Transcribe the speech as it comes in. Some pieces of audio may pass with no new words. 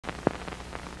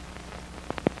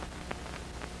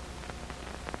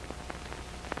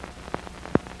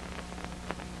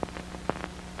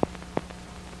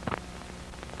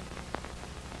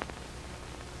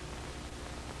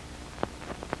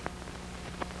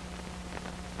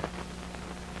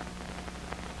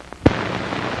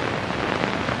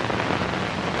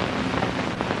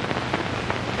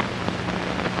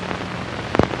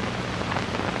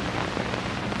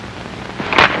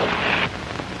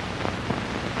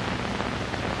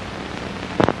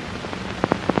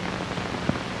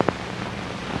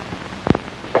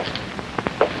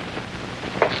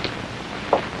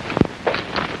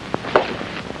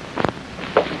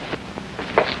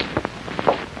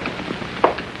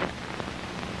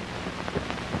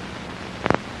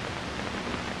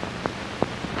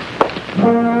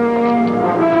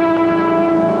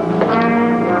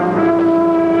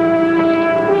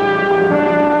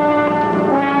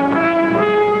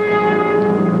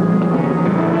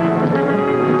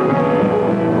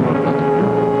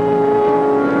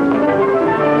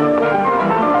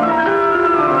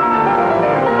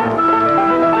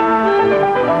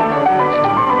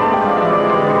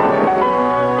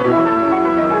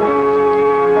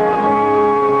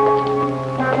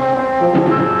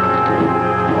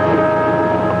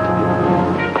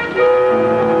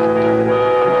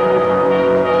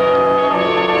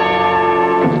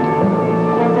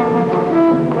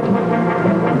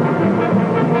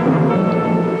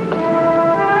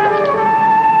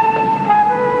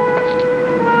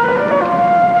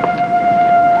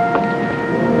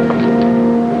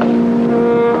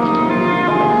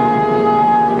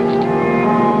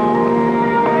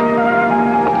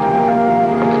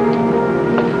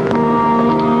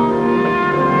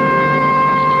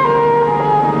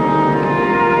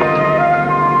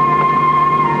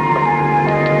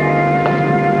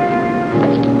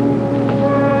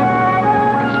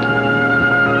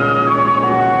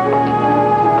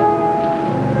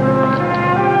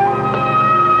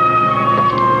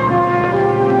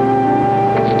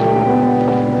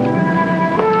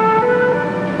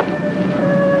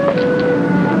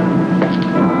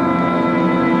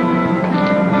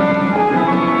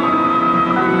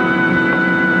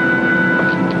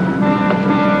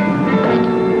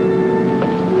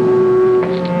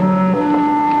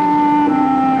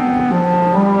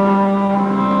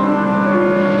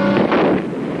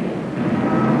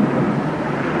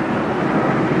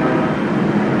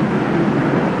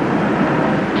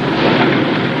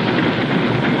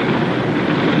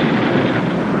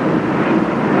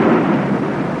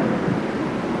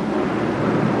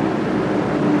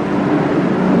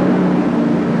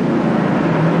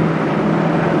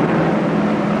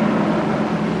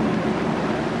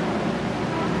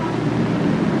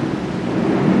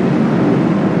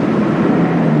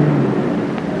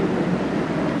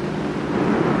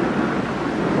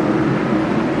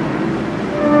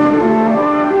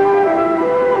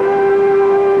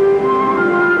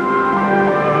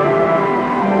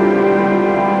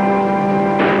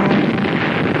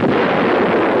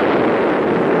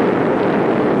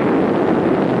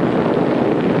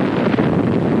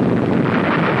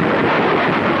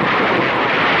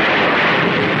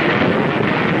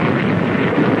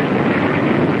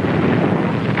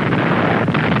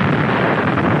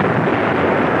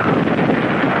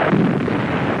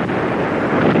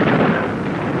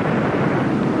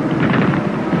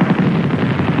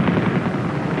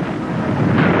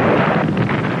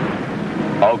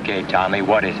Tommy,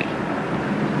 what is it?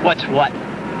 What's what?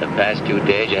 The past 2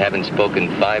 days, you haven't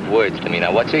spoken 5 words to me.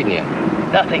 Now, what's eating you?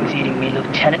 Nothing's eating me,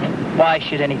 Lieutenant. Why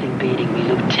should anything be eating me,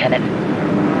 Lieutenant?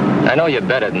 I know you're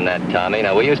better than that, Tommy.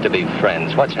 Now, we used to be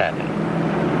friends. What's happened?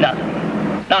 Nothing.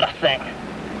 Not a thing.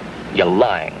 You're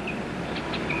lying.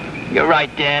 You're right,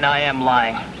 Dan. I am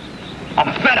lying.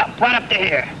 I'm fed up. Right up to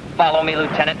here. Follow me,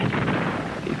 Lieutenant.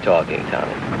 Keep talking,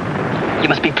 Tommy. You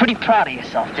must be pretty proud of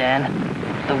yourself, Dan.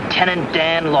 Lieutenant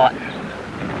Dan Lawton.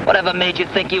 Whatever made you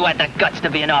think you had the guts to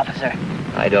be an officer?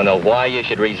 I don't know why you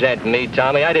should resent me,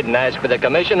 Tommy. I didn't ask for the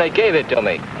commission. They gave it to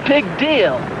me. Big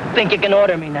deal. Think you can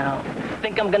order me now?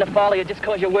 Think I'm gonna follow you just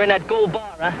 'cause you're wearing that gold bar,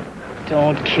 huh?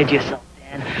 Don't kid yourself,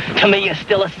 Dan. To me, you're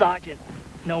still a sergeant.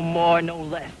 No more, no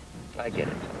less. I get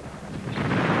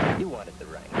it. You wanted the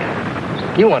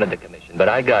rank. You wanted the commission, but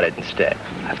I got it instead.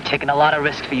 I've taken a lot of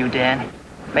risk for you, Dan.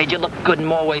 Made you look good in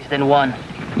more ways than one.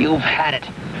 You've had it.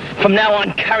 From now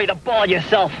on, carry the ball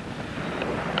yourself.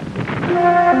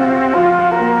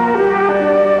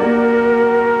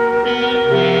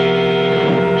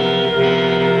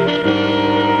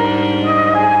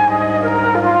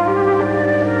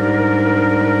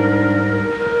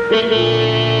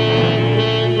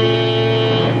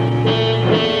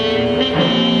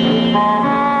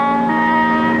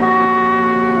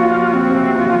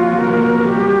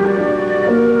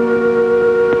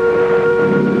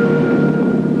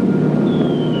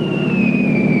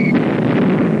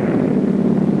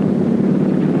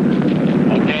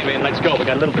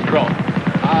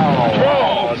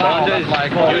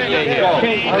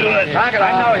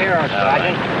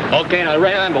 Okay, now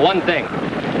remember one thing.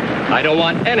 I don't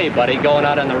want anybody going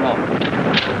out on their own.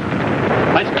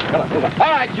 Let's go. Come on, move on. All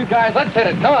right, you guys, let's hit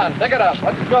it. Come on, pick it up.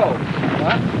 Let's go.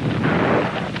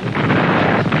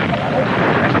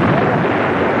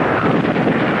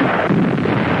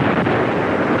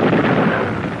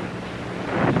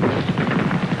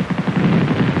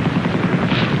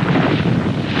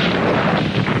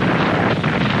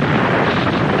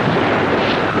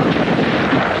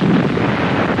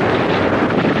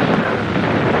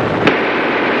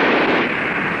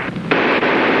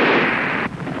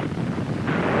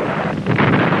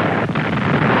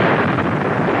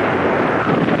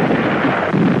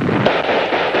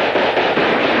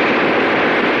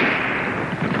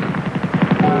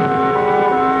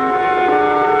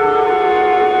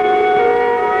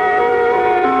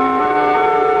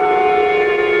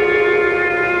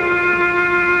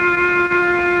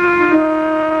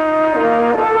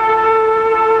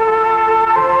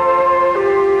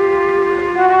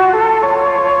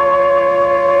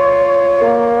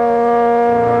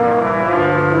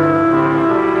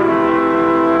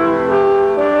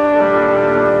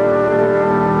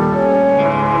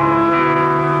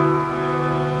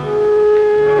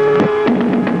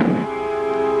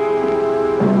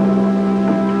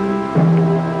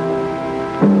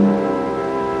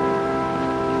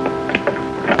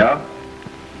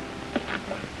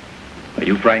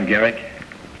 Frank Garrick?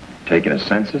 Taking a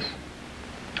census?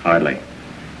 Hardly.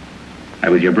 I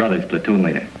was your brother's platoon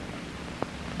leader.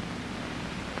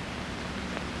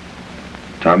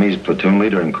 Tommy's platoon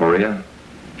leader in Korea?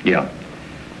 Yeah.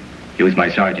 He was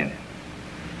my sergeant.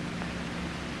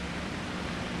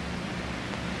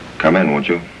 Come in, won't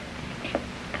you?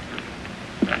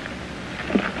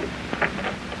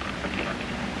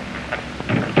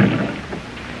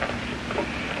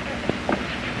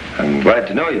 I'm glad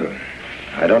to know you.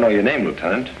 I don't know your name,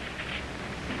 Lieutenant.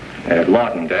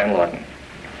 Lawton, Dan Lawton.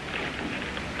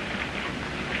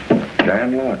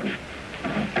 Dan Lawton.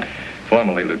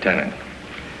 Formerly lieutenant.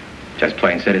 Just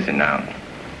plain citizen now.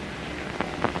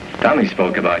 Tommy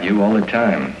spoke about you all the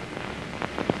time.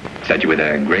 Said you were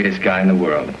the greatest guy in the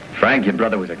world. Frank, your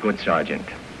brother was a good sergeant.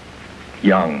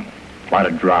 Young, a lot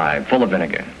of drive, full of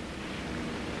vinegar.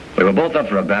 We were both up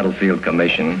for a battlefield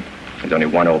commission. There's only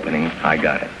one opening. I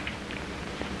got it.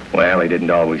 Well, he didn't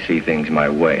always see things my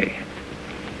way.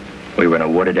 We were in a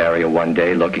wooded area one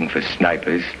day looking for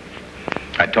snipers.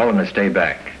 I told him to stay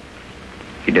back.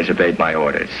 He disobeyed my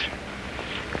orders.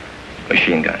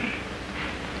 Machine gun.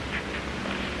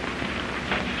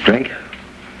 Drink?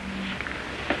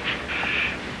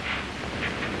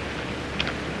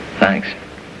 Thanks.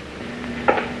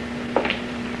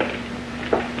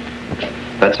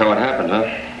 That's how it happened,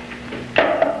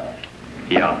 huh?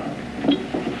 Yeah.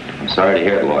 I'm sorry to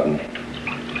hear it, Lawton.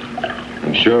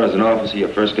 I'm sure as an officer, your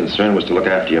first concern was to look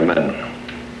after your men.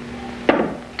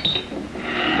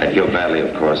 I feel badly,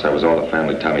 of course. I was all the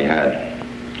family Tommy had.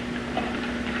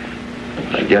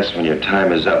 I guess when your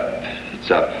time is up, it's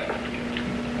up.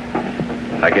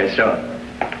 I guess so.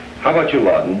 How about you,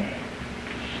 Lawton?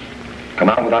 Come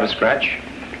out without a scratch?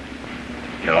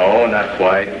 No, not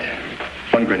quite.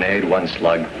 One grenade, one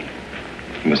slug.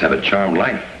 You must have a charmed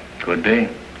life. Could be.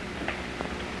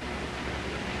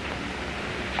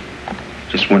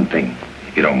 Just one thing,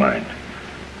 if you don't mind.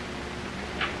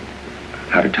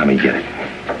 How did Tommy get it?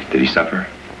 Did he suffer?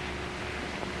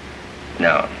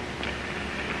 No.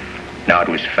 No, it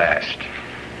was fast.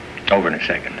 Over in a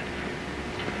second.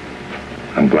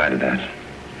 I'm glad of that.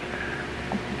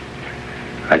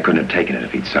 I couldn't have taken it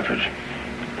if he'd suffered.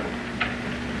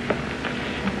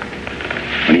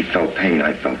 When he felt pain,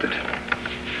 I felt it.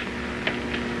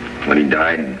 When he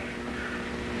died,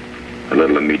 a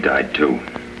little of me died too.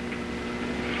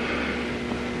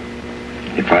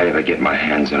 If I ever get my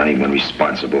hands on anyone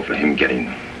responsible for him getting...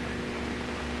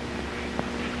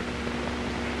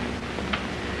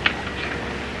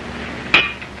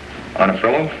 On a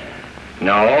furlough?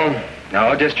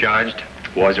 No, discharged.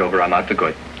 War's over, I'm out for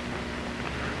good.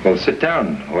 Well, sit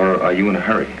down, or are you in a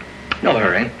hurry? No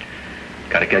hurry.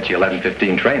 Gotta catch the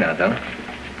 11:15 train out, though.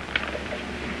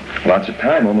 Lots of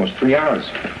time, almost 3 hours.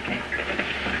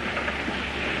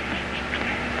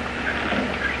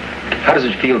 How does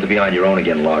it feel to be on your own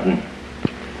again, Lawton?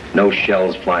 No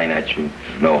shells flying at you,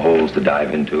 no holes to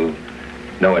dive into,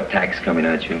 no attacks coming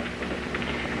at you.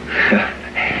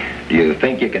 Do you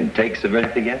think you can take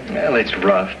civilians again? Well, it's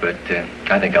rough, but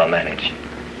I think I'll manage.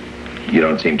 You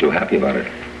don't seem too happy about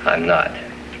it. I'm not.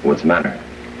 What's the matter?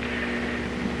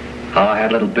 Oh, I had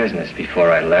a little business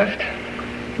before I left.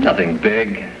 Nothing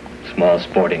big. Small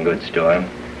sporting goods store.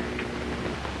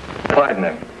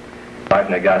 Partner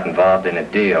got involved in a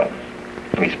deal.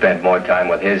 He spent more time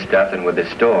with his stuff than with the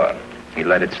store. He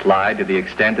let it slide to the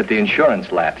extent that the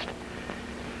insurance lapsed.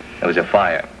 There was a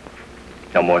fire.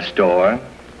 No more store,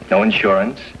 no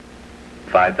insurance,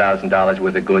 $5,000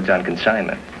 worth of goods on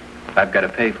consignment. I've got to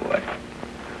pay for it.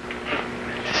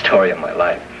 It's the story of my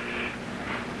life.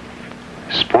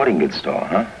 Sporting goods store,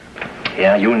 huh?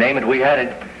 Yeah, you name it, we had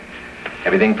it.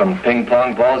 Everything from ping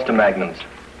pong balls to magnums.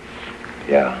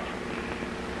 Yeah.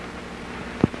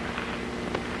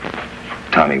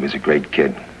 Tommy was a great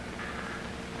kid.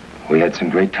 We had some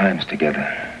great times together.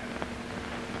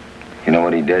 You know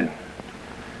what he did?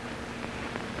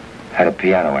 Had a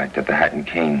piano act at the Hat and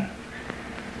Cane.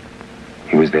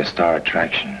 He was their star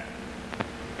attraction.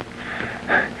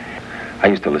 I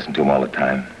used to listen to him all the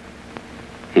time.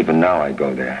 Even now I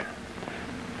go there.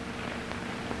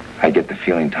 I get the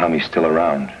feeling Tommy's still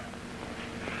around.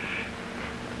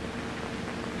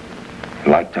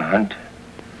 You like to hunt?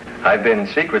 I've been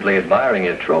secretly admiring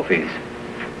your trophies.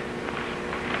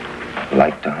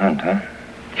 Like to hunt, huh?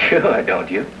 Sure,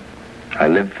 don't you? I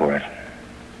live for it.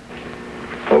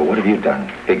 Oh, what have you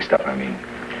done? Big stuff, I mean.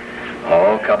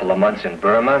 Oh, a couple of months in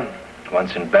Burma,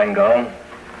 once in Bengal.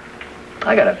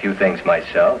 I got a few things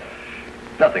myself.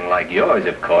 Nothing like yours,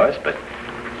 of course, but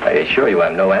I assure you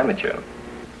I'm no amateur.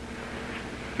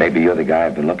 Maybe you're the guy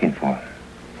I've been looking for.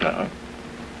 Uh-huh.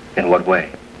 In what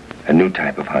way? A new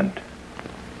type of hunt.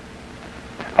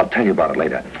 I'll tell you about it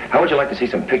later. How would you like to see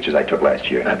some pictures I took last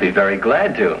year? I'd be very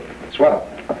glad to. Swell.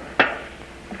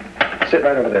 Sit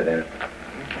right over there, Dan.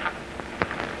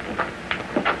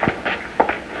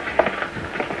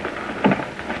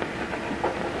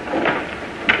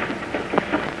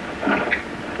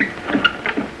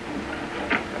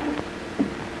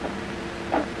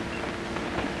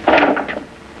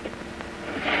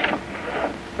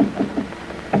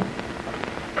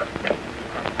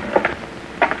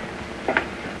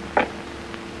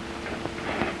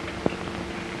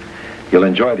 You'll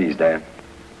enjoy these, Dan.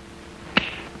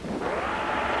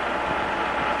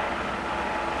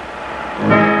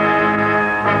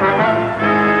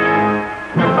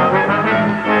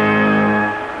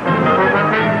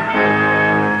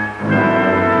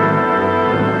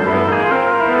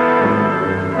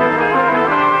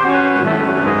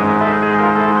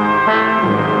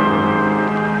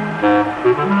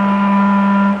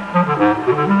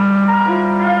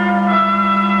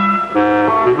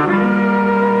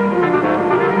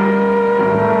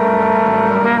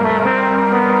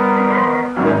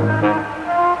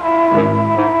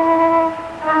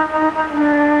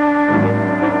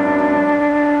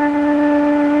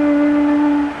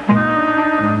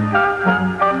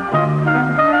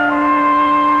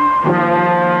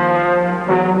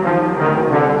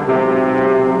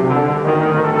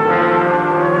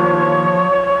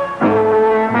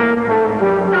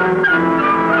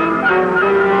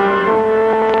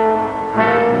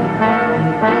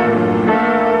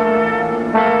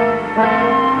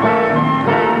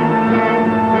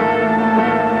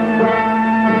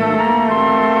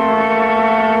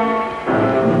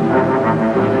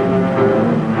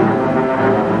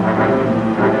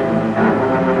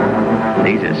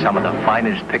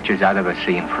 finest pictures I've ever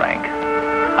seen, Frank.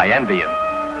 I envy you.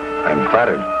 I'm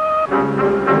flattered.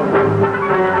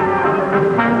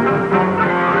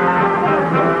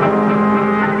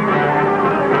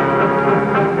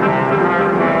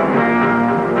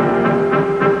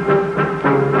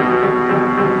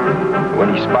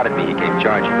 When he spotted me, he came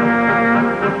charging.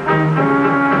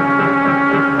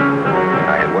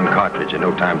 I had one cartridge and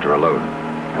no time to reload.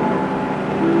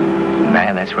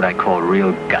 Man, that's what I call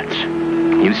real guts.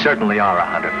 You certainly are a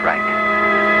hunter, Frank.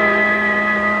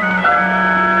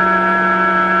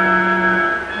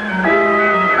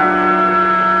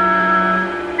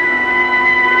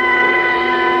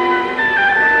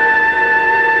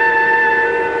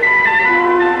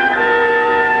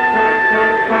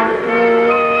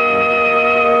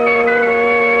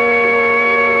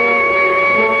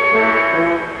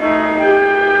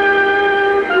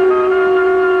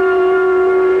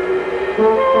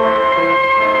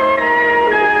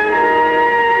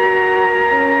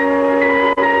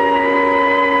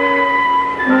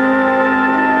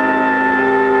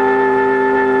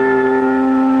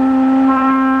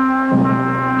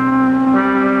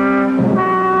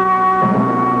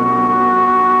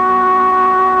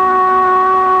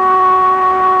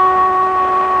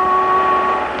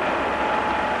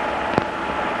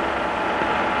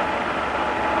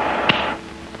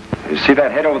 See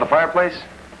that head over the fireplace?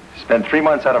 Spent 3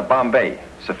 months out of Bombay,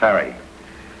 safari.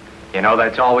 You know,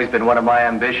 that's always been one of my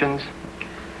ambitions.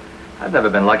 I've never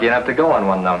been lucky enough to go on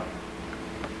one, though.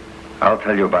 I'll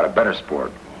tell you about a better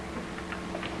sport.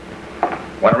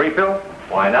 Want a refill?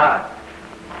 Why not?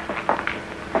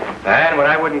 And what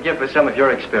I wouldn't give for some of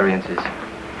your experiences.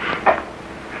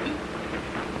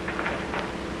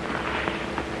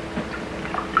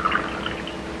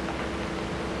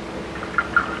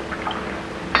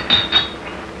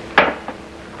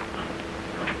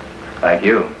 Thank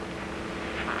you.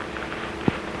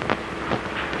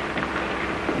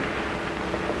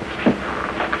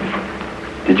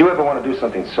 Did you ever want to do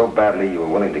something so badly you were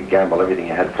willing to gamble everything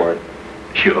you had for it?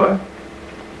 Sure.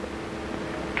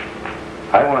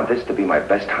 I want this to be my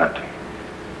best hunt.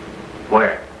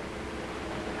 Where?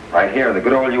 Right here in the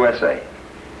good old USA.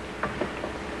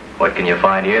 What can you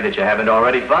find here that you haven't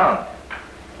already found?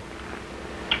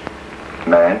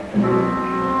 Man.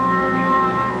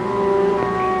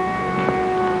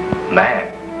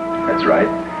 Man. That's right.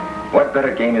 What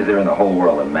better game is there in the whole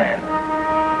world than man?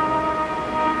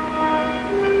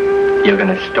 You're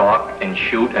gonna stalk and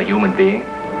shoot a human being?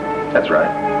 That's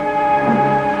right.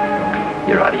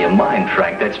 You're out of your mind,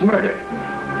 Frank. That's murder.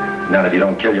 Not if you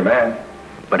don't kill your man.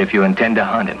 But if you intend to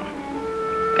hunt him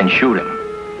and shoot him,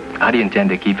 how do you intend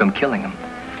to keep from killing him?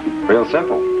 Real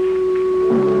simple.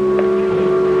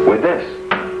 With this.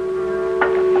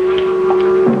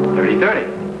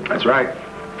 30-30. That's right.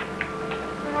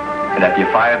 And after you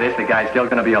fire this, the guy's still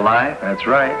gonna be alive? That's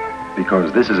right.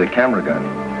 Because this is a camera gun.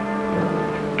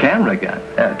 Camera gun?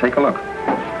 Yeah, take a look.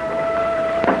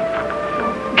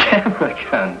 Camera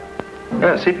gun?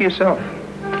 Yeah, see for yourself.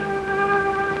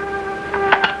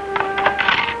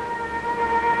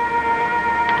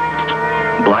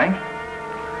 Blank?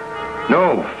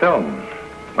 No, film.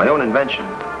 My own invention.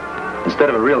 Instead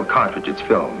of a real cartridge, it's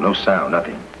film. No sound,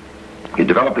 nothing. You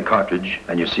develop the cartridge,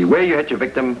 and you see where you hit your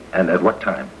victim and at what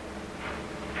time.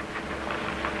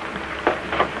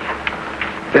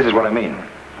 This is what I mean.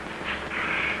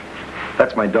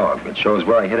 That's my dog. It shows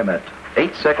where I hit him at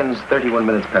 8 seconds, 31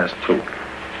 minutes past 2.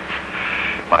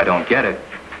 I don't get it.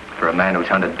 For a man who's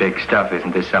hunted big stuff,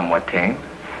 isn't this somewhat tame?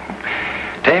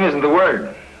 Tame isn't the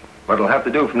word, but it'll have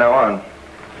to do from now on.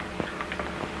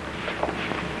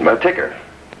 My ticker.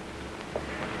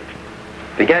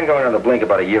 Began going on the blink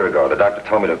about a year ago. The doctor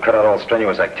told me to cut out all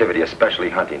strenuous activity, especially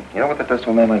hunting. You know what that does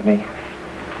to a man like me?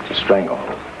 It's a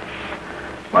stranglehold.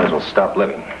 Might as well stop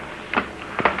living.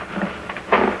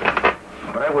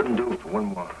 But I wouldn't do it for one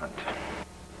more hunt.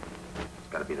 It's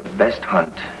got to be the best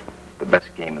hunt, the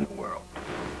best game in the world.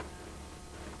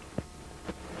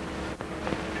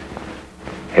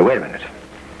 Hey, wait a minute.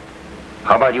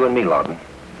 How about you and me, Lawton?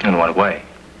 In what way?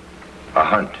 A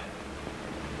hunt.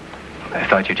 I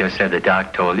thought you just said the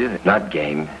doc told you that... Not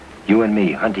game. You and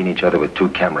me hunting each other with 2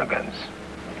 camera guns.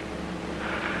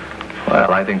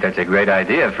 Well, I think that's a great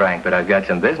idea, Frank, but I've got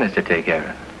some business to take care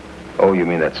of. Oh, you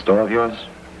mean that store of yours?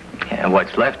 Yeah,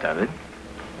 what's left of it.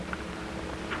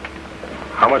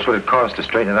 How much would it cost to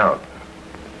straighten it out?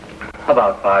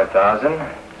 About 5,000.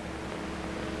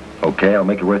 Okay, I'll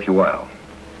make it worth your while.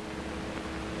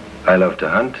 I love to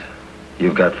hunt.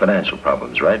 You've got financial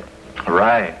problems, right?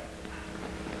 Right.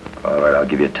 All right, I'll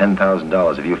give you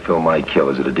 $10,000 if you fill my kill.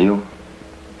 Is it a deal?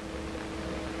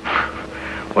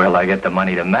 Where'll I get the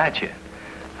money to match it?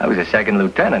 I was a second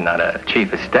lieutenant, not a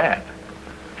chief of staff.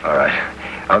 All right.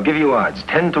 I'll give you odds,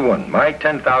 10-1. My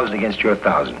 10,000 against your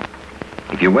 1,000.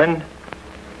 If you win,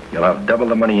 you'll have double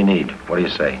the money you need. What do you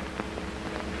say?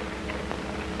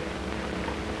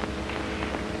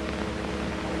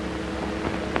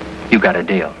 You got a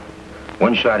deal.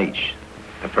 One shot each.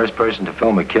 The first person to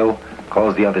film a kill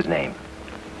calls the other's name.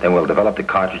 Then we'll develop the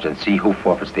cartridge and see who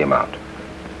forfeits the amount.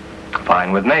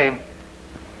 Fine with me.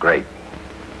 Great.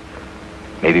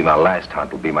 Maybe my last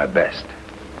hunt will be my best.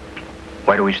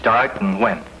 Where do we start and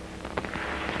when?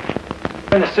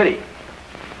 In the city.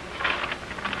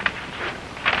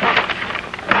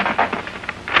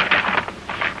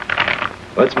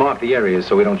 Let's mark the areas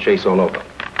so we don't chase all over.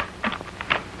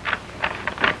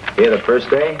 Here the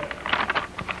first day.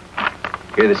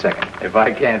 Here the second. If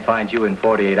I can't find you in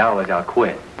 48 hours, I'll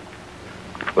quit.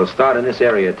 We'll start in this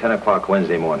area at 10 o'clock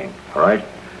Wednesday morning, all right?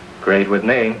 Great with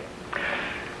me.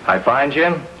 I find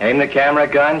you, aim the camera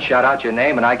gun, shout out your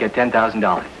name, and I get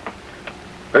 $10,000.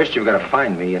 First, you've got to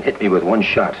find me and hit me with one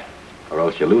shot, or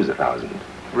else you lose 1,000.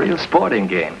 Real sporting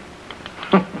game.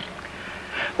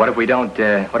 What if we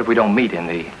don't meet in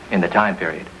the time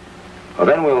period? Well,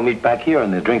 then we'll meet back here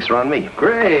and the drinks are on me.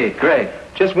 Great, great.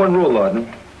 Just one rule,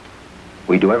 Ordung.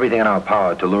 We do everything in our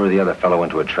power to lure the other fellow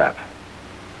into a trap.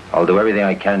 I'll do everything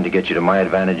I can to get you to my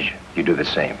advantage. You do the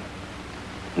same.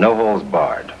 No holds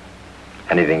barred.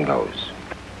 Anything goes.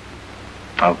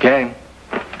 Okay.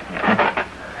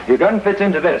 Your gun fits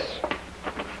into this.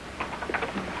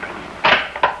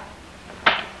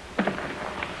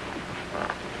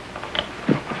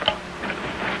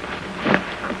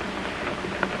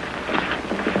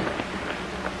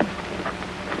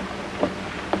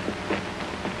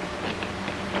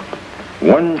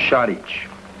 One shot each.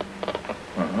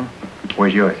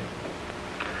 Where's yours?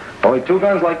 Only 2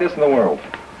 guns like this in the world.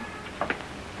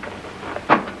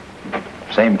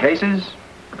 Same cases.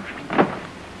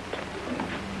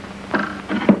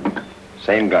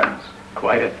 Same guns.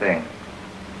 Quite a thing.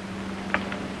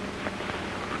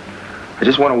 I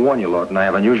just want to warn you, Lawton, I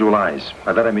have unusual eyes.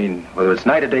 By that I mean, whether it's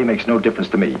night or day makes no difference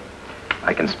to me.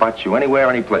 I can spot you anywhere,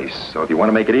 any place. So if you want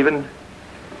to make it even,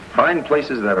 find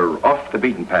places that are off the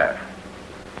beaten path.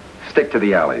 Stick to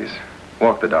the alleys.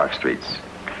 Walk the dark streets.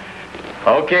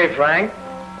 Okay, Frank.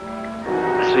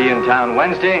 See you in town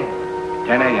Wednesday,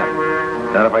 10 a.m.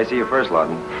 Not if I see you first,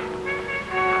 Lawton.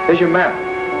 Here's your map.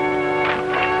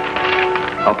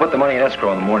 I'll put the money in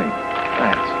escrow in the morning.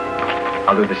 Thanks.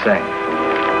 I'll do the same.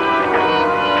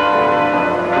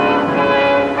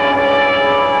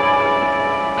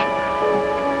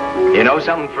 You know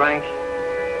something, Frank?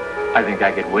 I think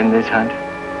I could win this hunt.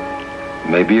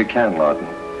 Maybe you can, Lawton.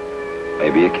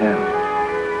 Maybe you can.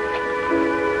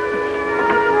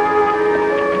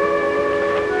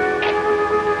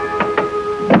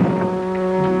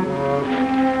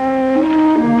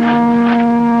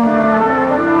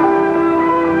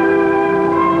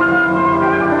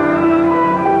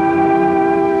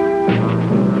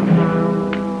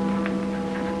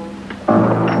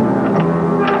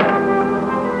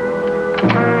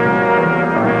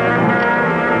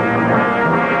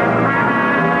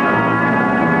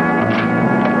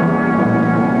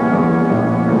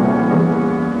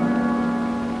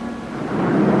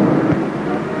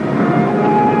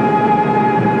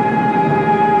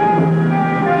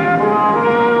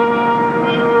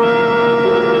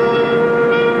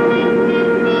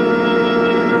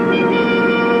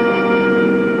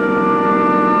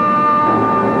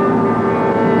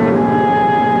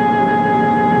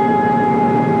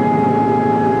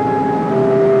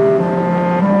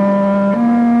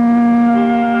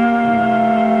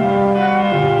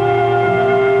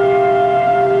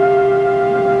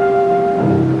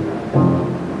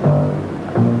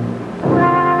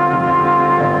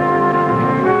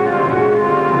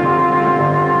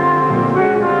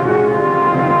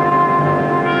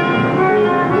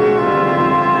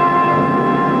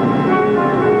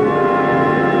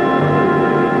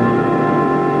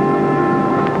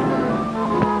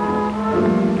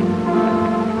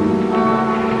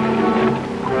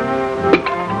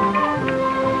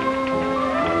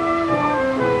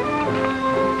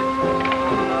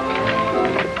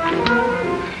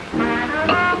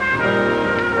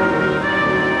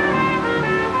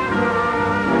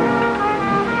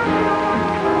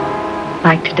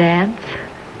 Like to dance?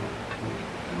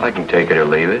 I can take it or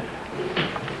leave it.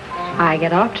 I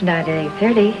get off tonight at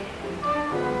 8:30.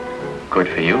 Good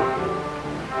for you.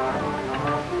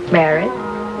 Married?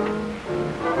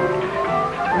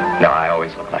 No, I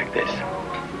always look like this.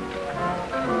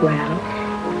 Well,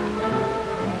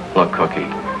 Look, Cookie,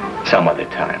 some other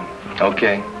time.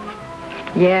 Okay?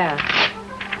 yeah.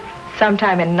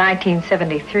 sometime in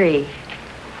 1973.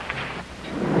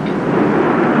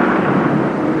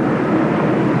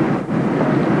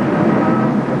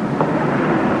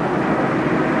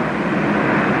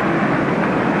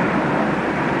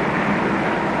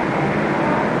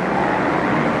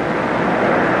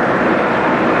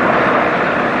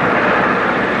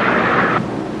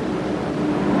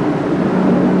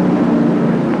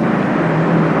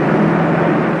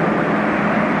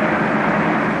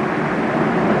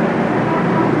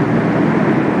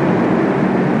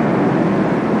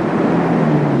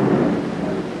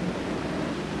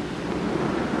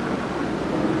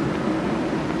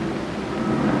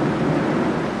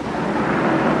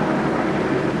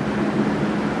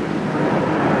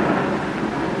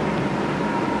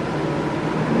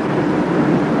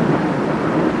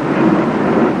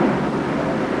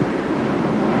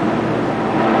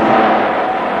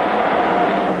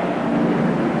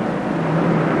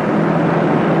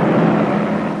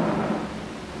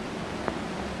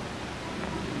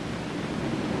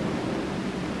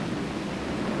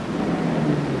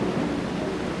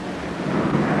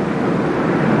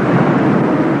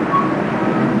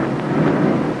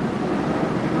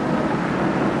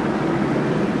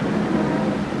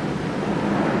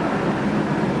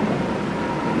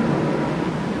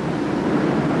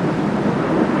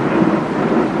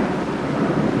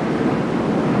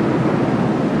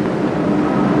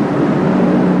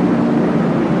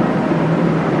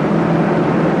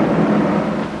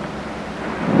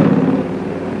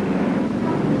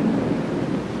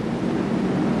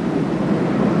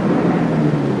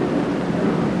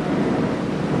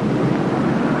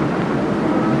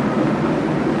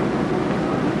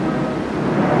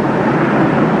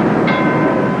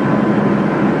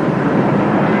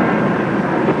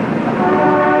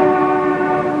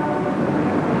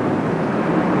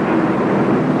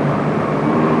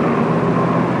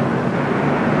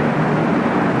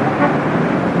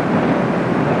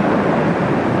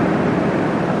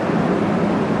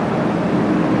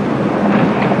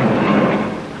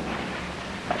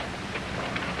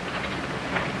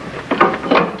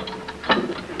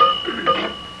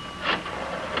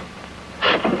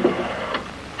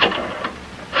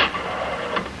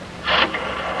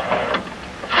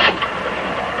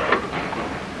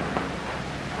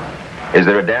 Is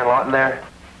there a Dan Lawton there?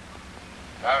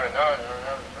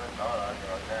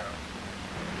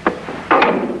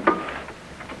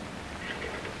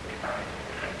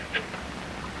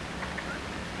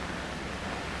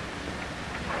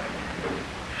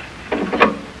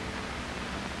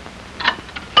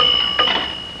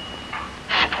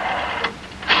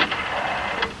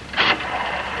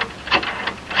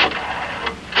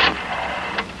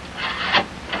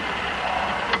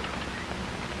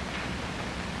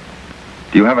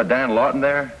 Do you have a Dan Lawton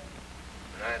there?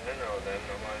 I don't know that.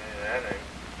 Nobody had him.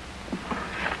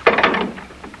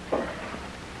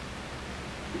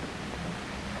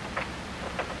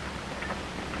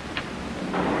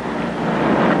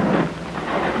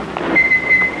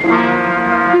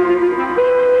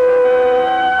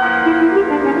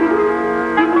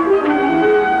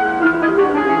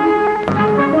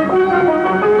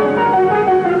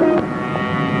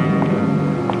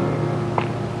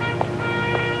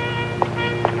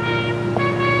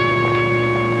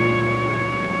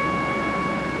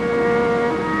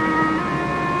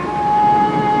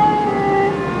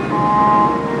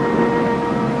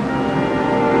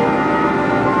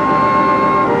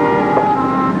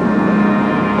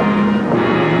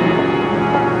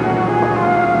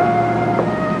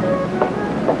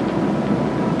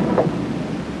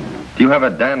 Do you have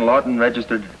a Dan Lawton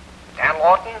registered? Dan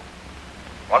Lawton?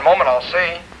 One moment, I'll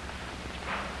see.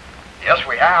 Yes,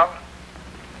 we have.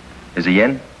 Is he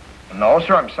in? No,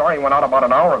 sir, I'm sorry. He went out about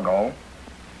an hour ago.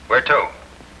 Where to?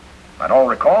 I don't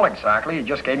recall exactly. He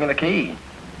just gave me the key.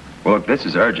 Well, look, this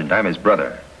is urgent. I'm his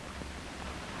brother.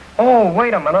 Oh,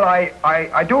 wait a minute.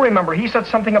 I do remember. He said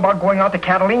something about going out to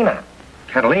Catalina.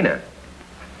 Catalina?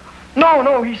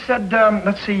 No, he said,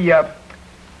 let's see,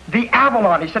 the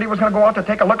Avalon. He said he was going to go out to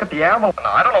take a look at the Avalon.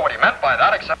 Now, I don't know what he meant by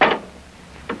that, except...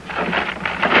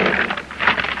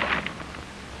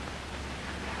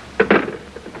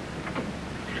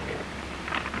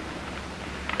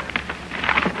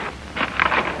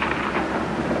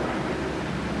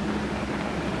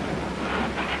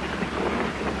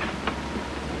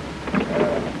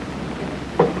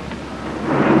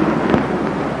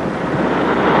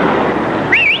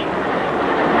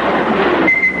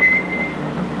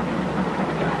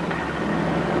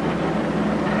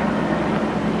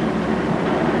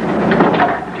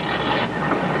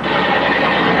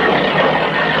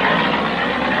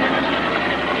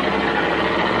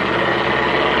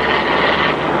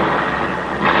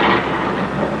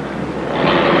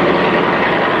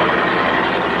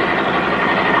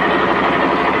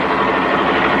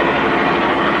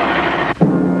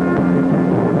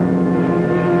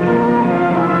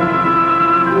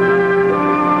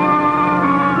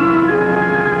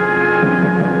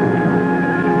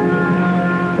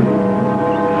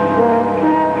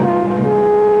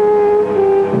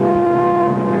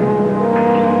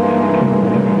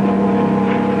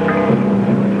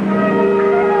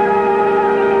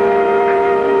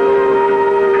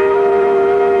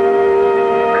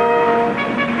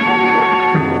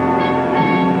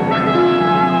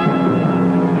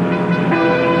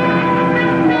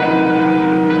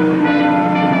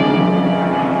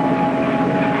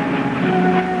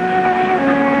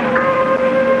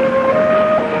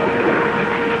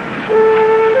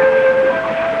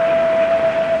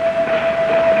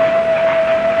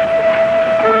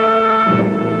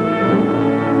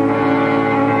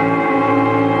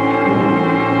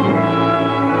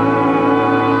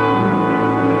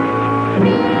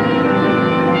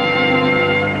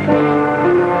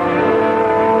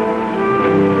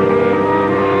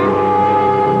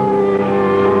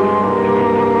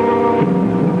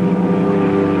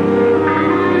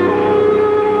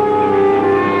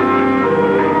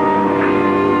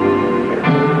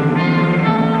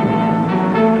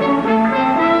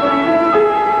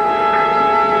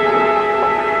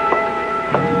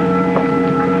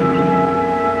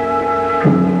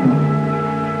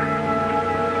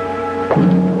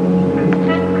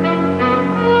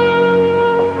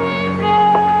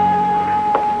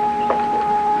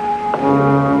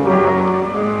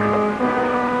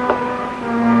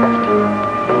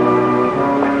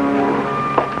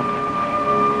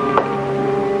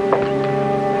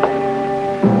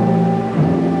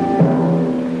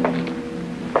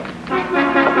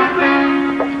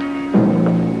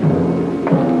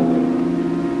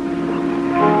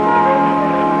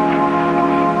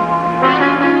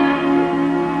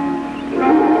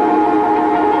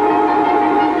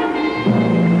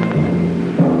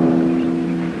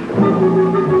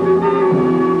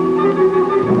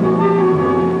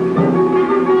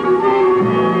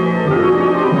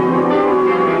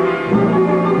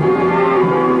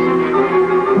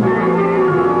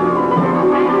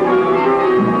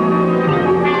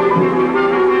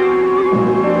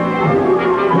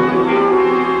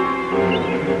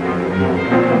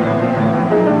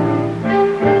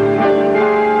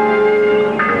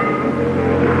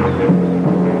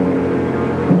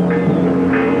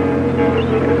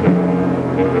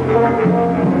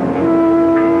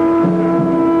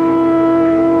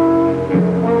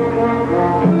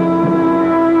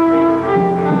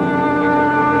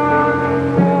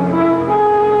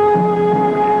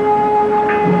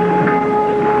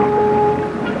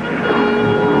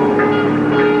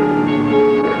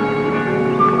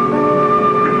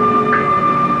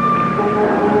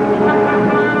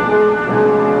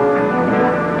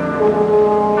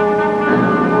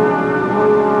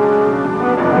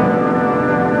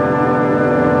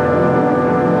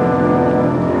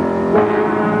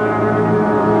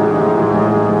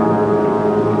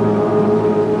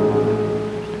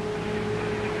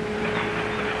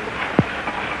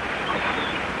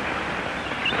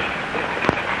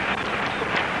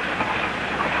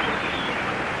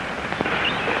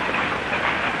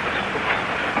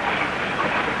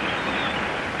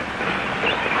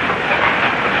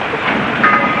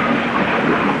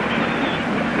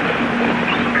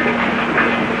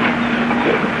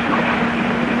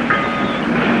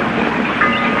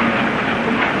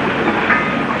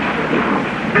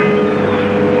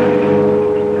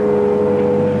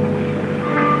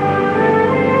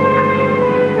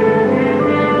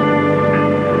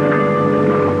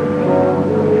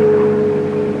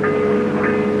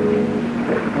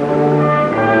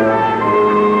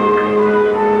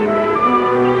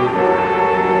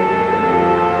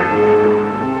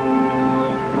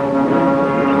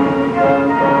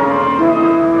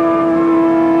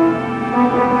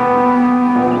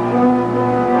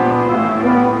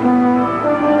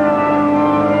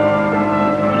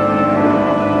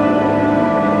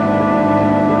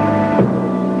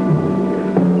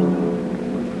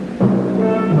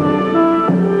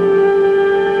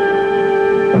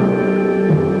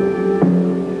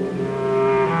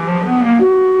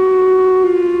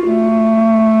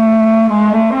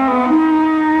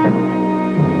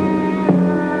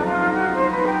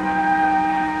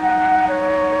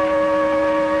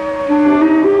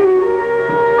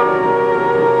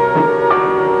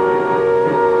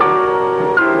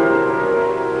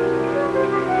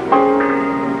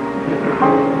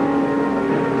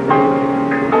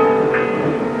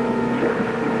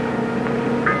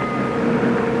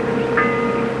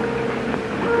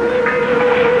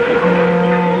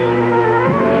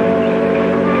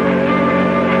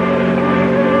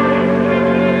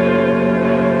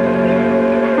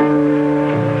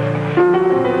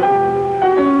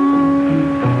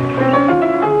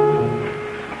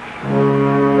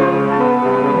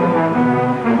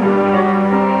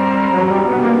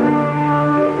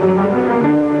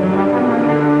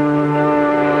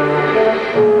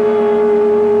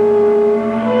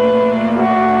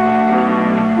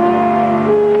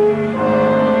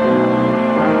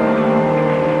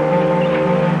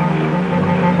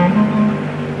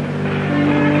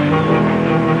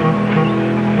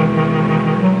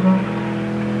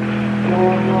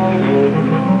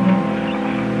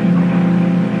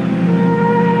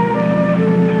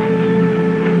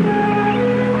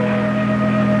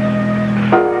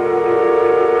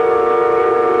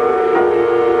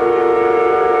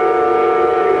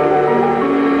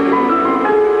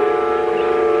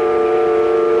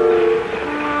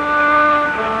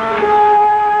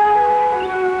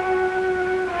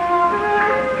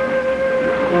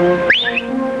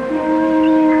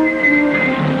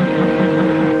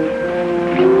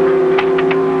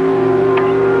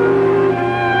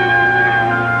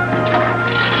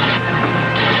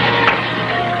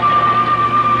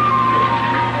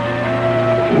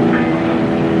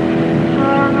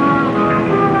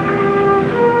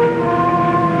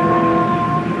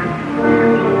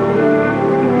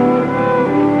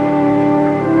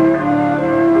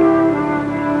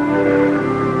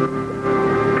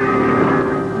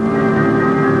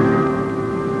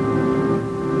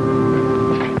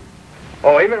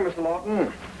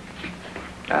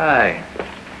 Hi.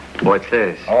 What's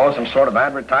this? Oh, some sort of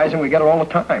advertising. We get it all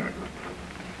the time.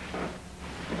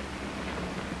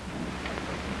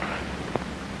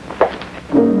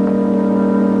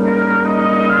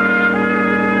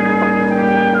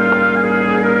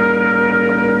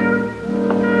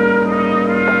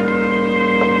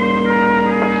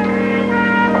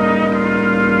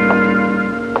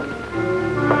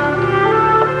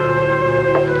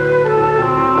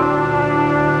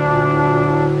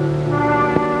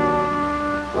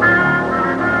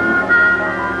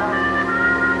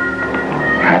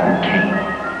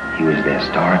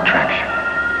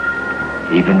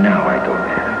 Even now I go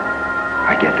there.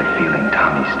 I get the feeling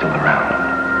Tommy's still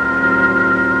around.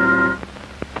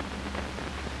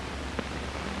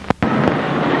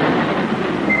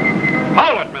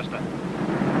 Hold it, mister.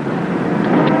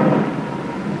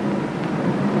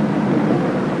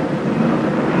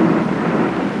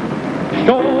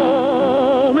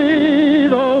 Show me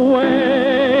the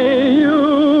way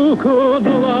you could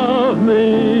love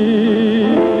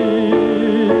me.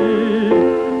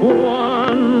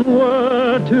 One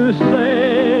word to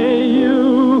say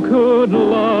you could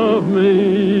love me.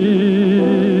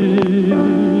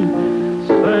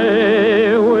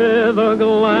 Say with a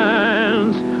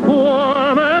glance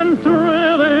warm and thrilling,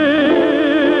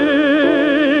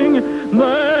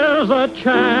 there's a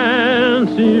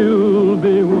chance you'll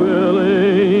be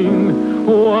willing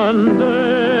one day.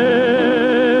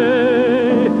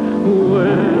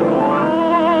 With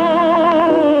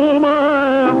all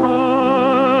my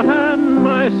heart and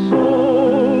my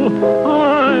soul,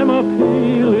 I'm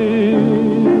appealing.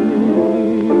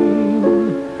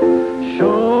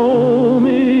 Show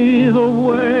me the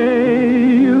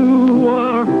way you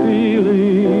are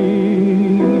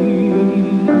feeling.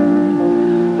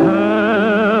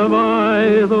 Have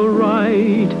I the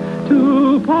right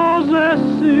to possess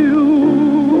you?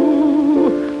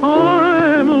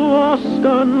 I'm lost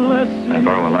unless Can I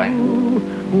borrow a light? you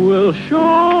will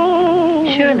show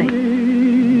Surely.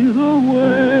 me the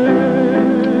way.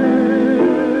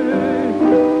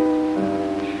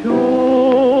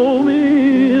 Show me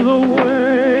the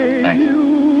way Thanks.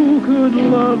 you could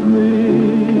love me.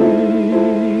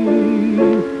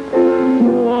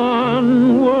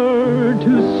 One word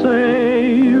to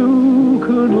say you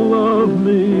could love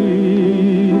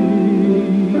me.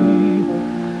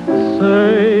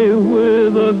 Say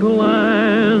with a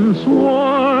glance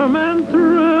warm and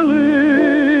thrilling.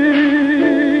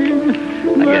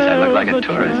 I guess I look like a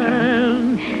tourist,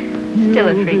 huh? Still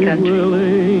a free country.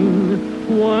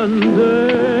 One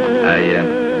day. I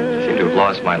seem to have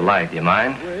lost my light. You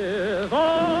mind?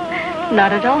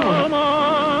 Not at all.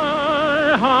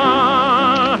 My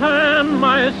heart and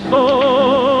my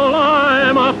soul,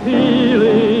 I'm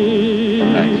appealing.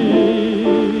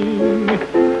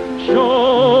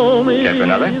 Show me Care for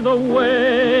another? the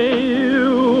way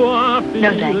you are feeling.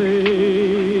 No, thanks.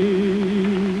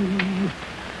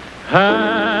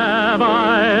 Have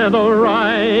I the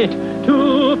right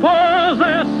to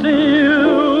possess you?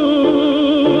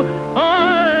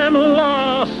 I'm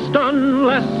lost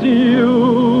unless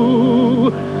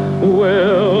you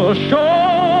will show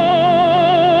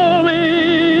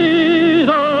me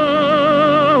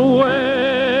the way.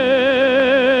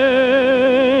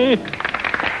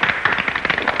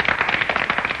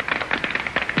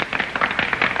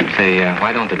 Say,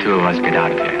 why don't the two of us get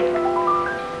out of here?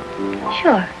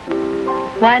 Sure.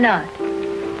 Why not?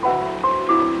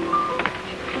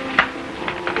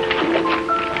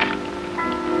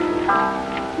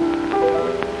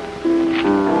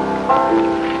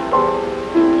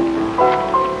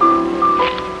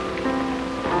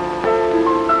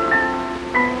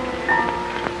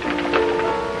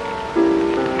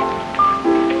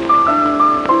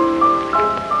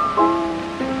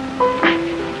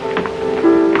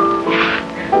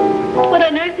 What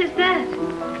on earth is that?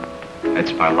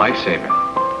 It's my lifesaver.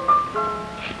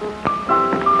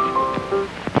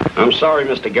 I'm sorry,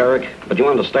 Mr. Garrick, but you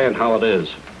understand how it is.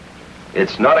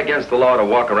 It's not against the law to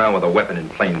walk around with a weapon in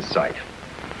plain sight.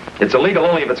 It's illegal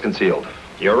only if it's concealed.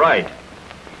 You're right.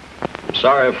 I'm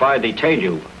sorry if I detained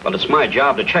you, but it's my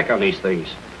job to check on these things.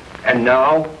 And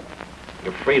now?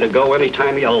 You're free to go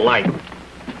anytime you like.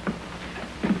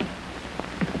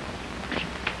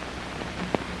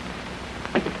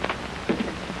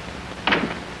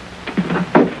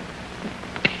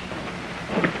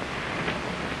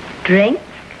 Drink?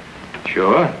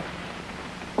 Sure.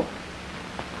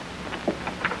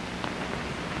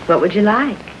 What would you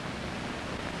like?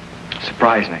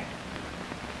 Surprise me.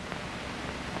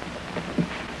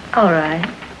 All right.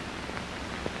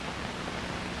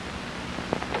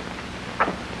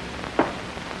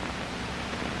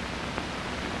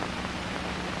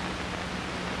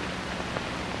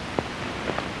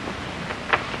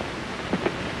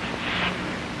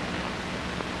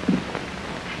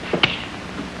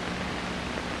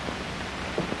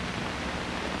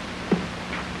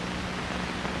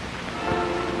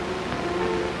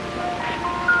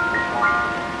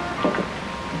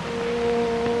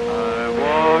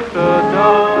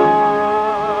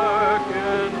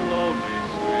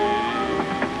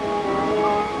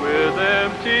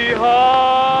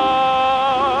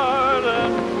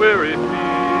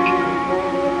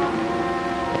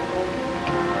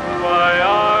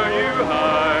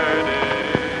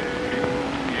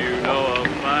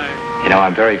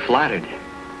 I'm very flattered.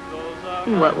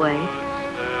 In what way?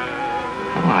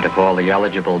 Well, out of all the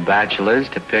eligible bachelors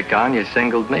to pick on, you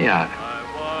singled me out.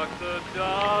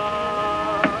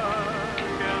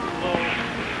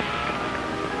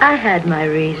 I had my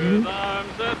reasons.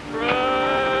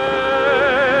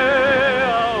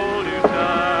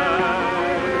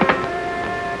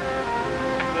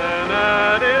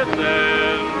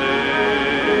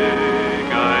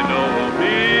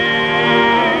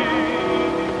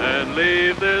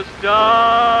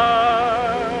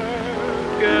 Dark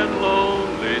and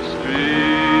lonely street.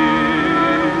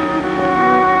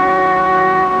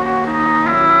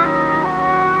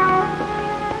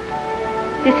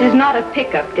 This is not a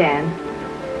pickup, Dan.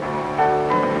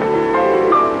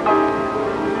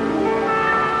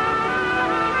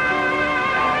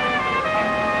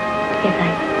 Yes,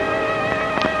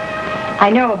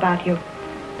 I know about you.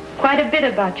 Quite a bit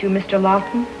about you, Mr.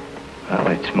 Lawson. Well,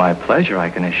 it's my pleasure, I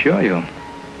can assure you.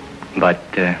 But,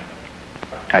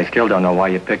 I still don't know why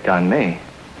you picked on me.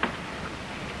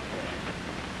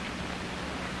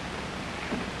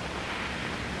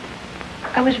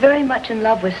 I was very much in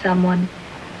love with someone.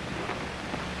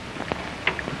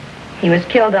 He was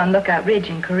killed on Lookout Ridge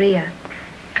in Korea.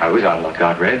 I was on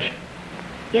Lookout Ridge.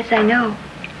 Yes, I know.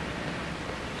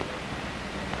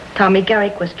 Tommy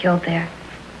Garrick was killed there.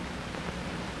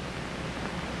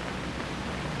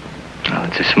 Well,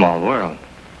 it's a small world.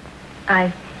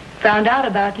 I found out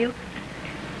about you.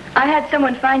 I had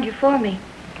someone find you for me.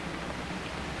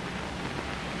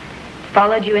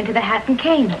 Followed you into the Hat and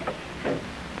Cane.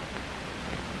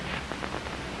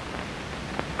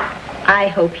 I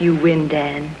hope you win,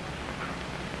 Dan.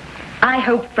 I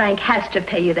hope Frank has to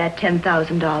pay you that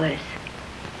 $10,000.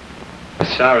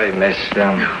 Sorry, Miss,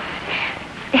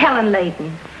 Helen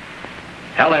Layton.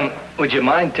 Helen, would you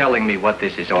mind telling me what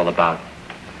this is all about?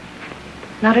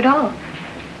 Not at all.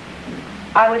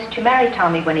 I was to marry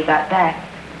Tommy when he got back.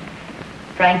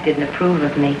 Frank didn't approve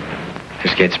of me.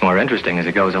 This gets more interesting as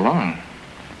it goes along.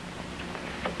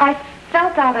 I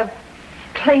felt out of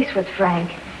place with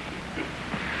Frank.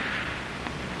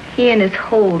 He and his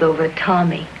hold over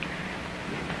Tommy.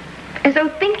 As though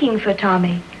thinking for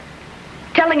Tommy.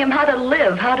 Telling him how to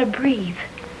live, how to breathe.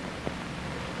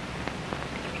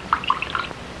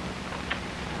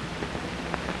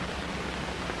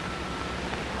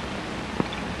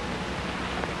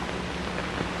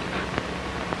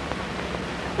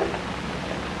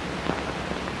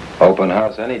 Open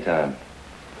house anytime.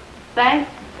 Thanks.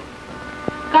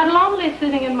 Got lonely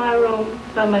sitting in my room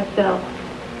by myself.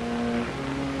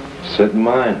 Sit in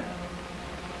mine.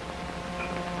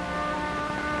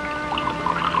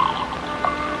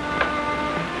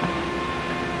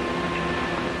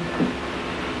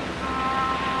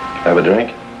 Have a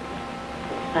drink?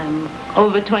 I'm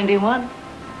over 21.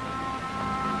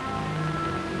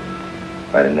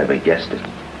 I'd have never guessed it.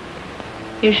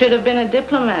 You should have been a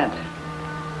diplomat.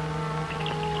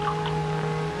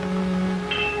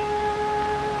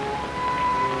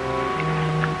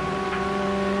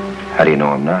 How do you know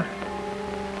I'm not?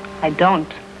 I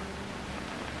don't.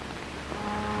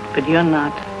 But you're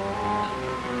not.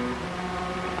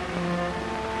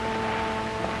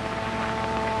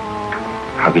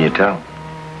 How can you tell?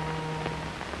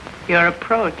 Your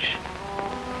approach.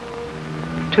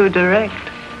 Too direct.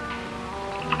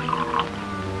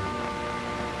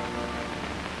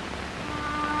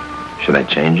 Should I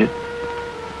change it?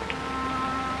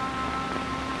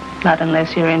 Not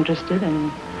unless you're interested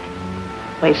in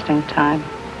wasting time.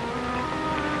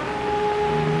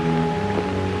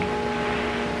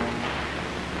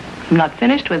 I'm not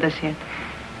finished with this yet.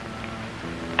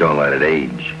 Don't let it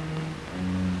age.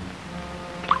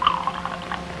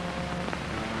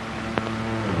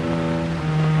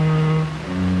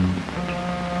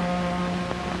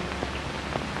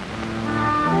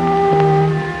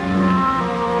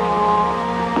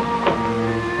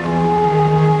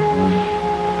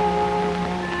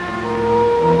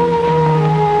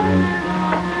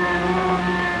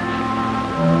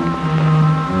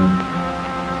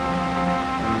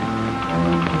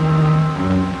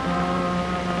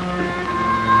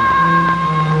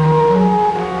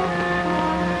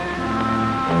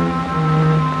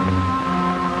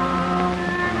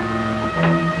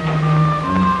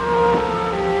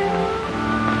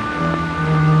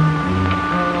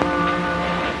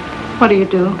 What do you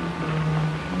do?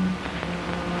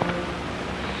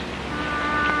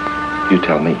 You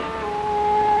tell me.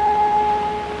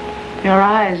 Your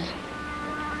eyes.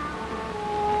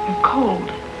 You're cold.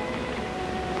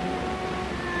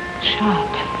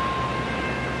 Sharp.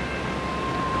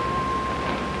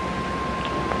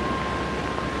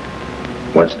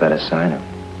 What's that a sign of?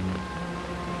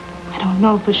 I don't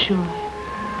know for sure.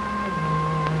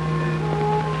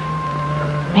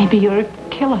 Maybe you're a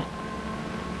killer.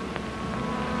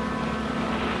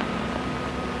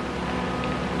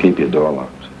 Keep your door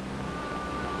locked.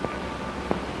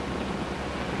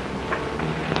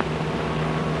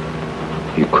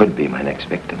 You could be my next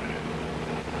victim.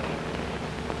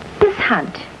 Miss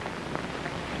Hunt,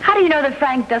 how do you know that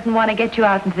Frank doesn't want to get you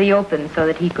out into the open so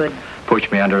that he could... Push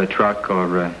me under a truck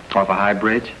or off a high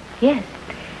bridge? Yes.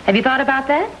 Have you thought about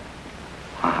that?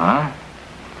 Uh-huh.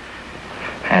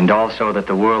 And also that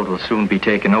the world will soon be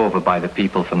taken over by the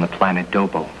people from the planet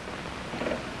Dobo.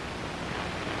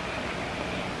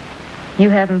 You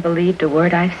haven't believed a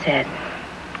word I've said.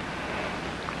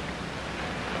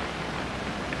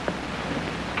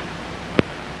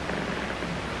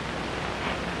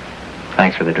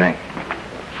 Thanks for the drink.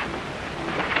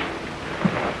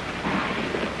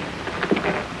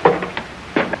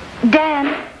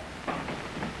 Dan,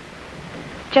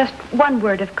 just one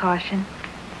word of caution.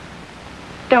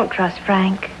 Don't trust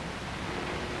Frank.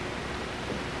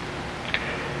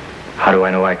 How do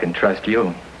I know I can trust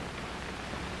you?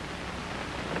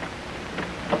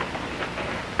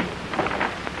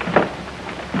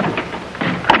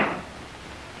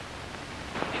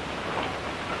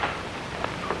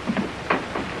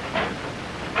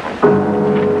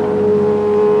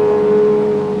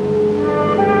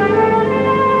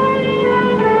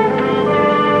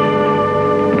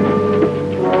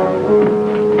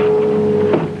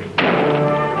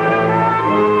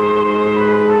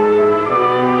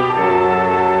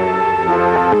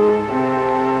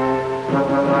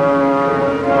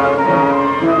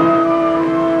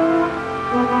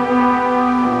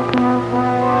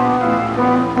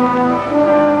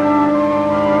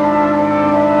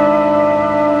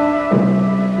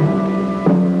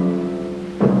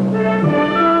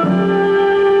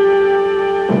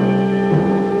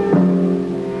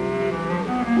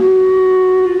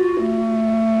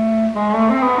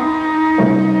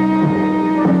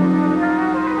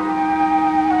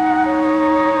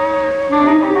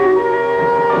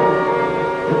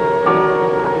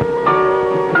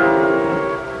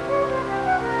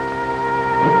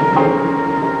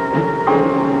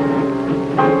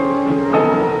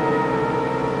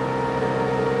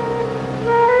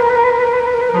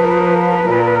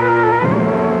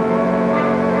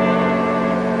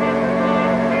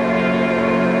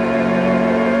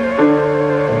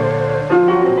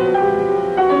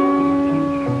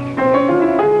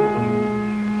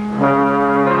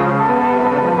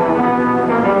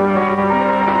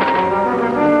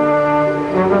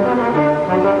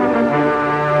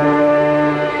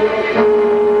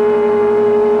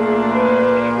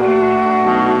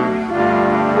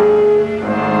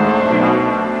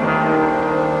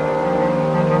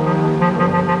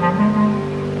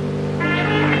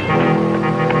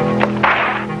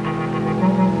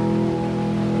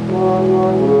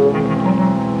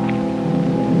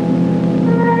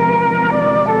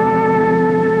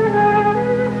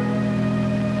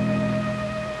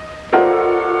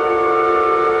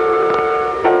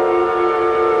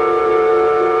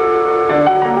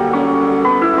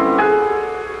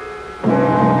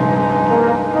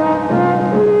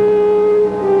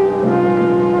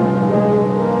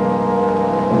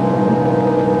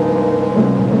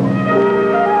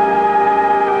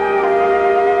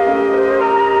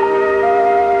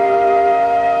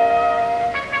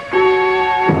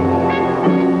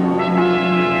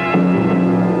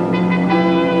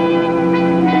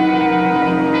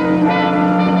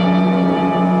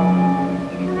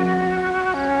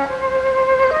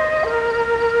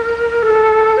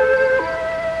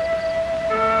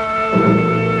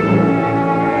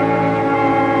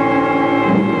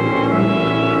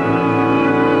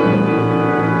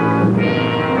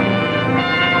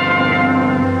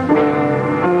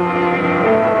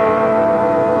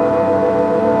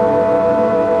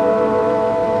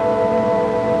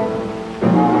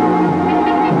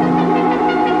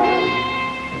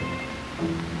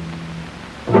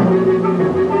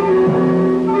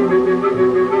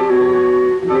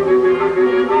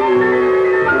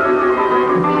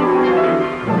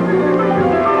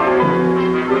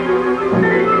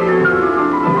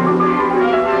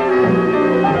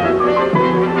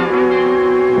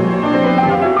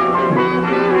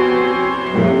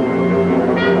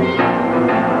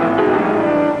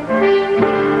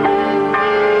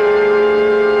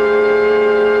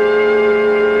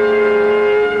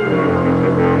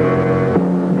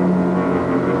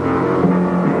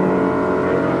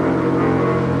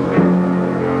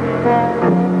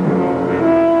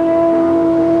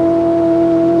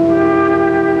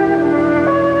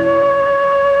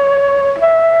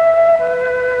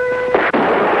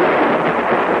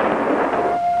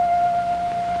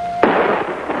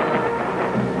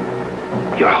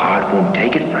 Your heart won't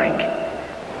take it, Frank.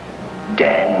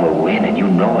 Dan will win, and you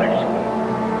know it.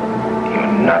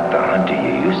 You're not the hunter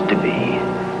you used to be.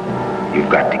 You've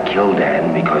got to kill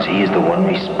Dan because he is the one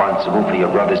responsible for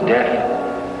your brother's death.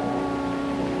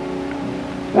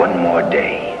 One more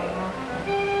day.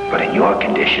 But in your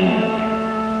condition,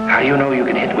 how do you know you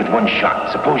can hit with one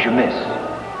shot? Suppose you miss.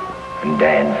 And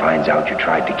Dan finds out you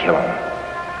tried to kill him.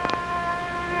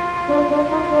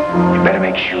 You better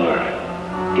make sure.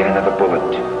 Get another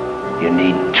bullet. You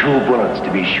need 2 bullets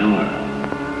to be sure.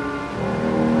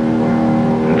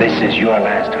 This is your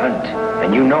last hunt,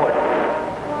 and you know it.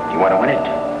 You want to win it?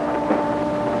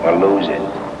 Or lose it?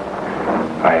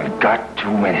 I've got to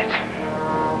win it.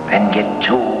 And get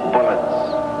 2 bullets.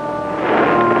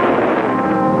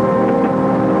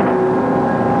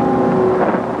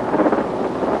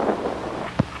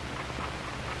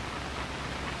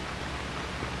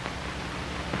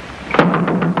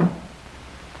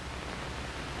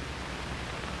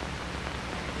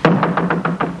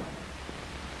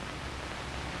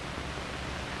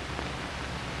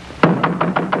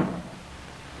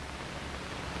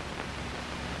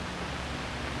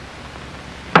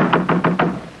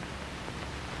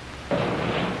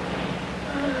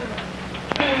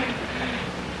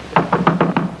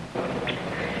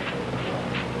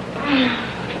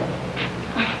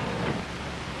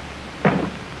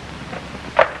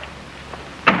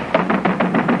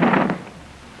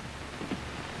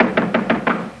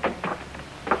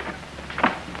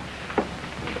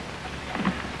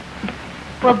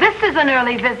 Well, this is an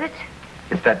early visit.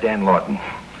 It's that Dan Lawton.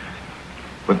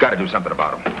 We've got to do something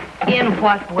about him. In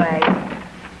what way?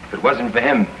 If it wasn't for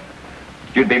him,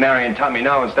 you'd be marrying Tommy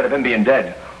now instead of him being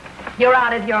dead. You're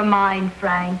out of your mind,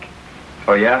 Frank.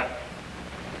 Oh, yeah?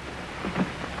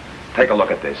 Take a look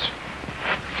at this.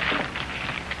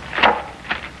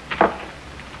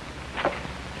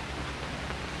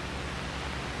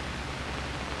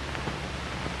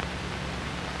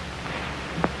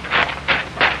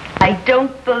 I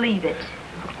don't believe it.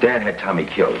 Dan had Tommy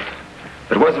killed.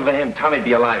 If it wasn't for him, Tommy'd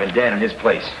be alive and Dan in his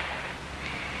place.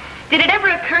 Did it ever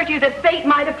occur to you that fate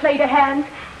might have played a hand?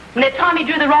 And that Tommy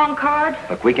drew the wrong card?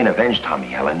 Look, we can avenge Tommy,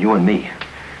 Helen, you and me.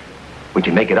 We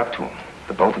can make it up to him,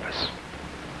 the both of us.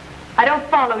 I don't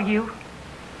follow you.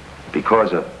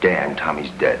 Because of Dan,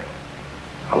 Tommy's dead.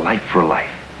 A life for a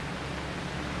life.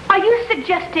 Are you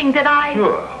suggesting that I...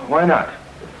 Sure, why not?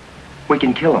 We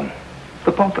can kill him.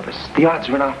 The both of us. The odds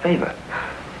are in our favor.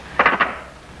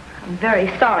 I'm very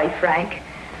sorry, Frank.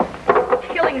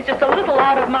 Killing's just a little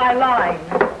out of my line.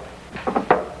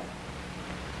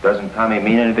 Doesn't Tommy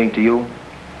mean anything to you?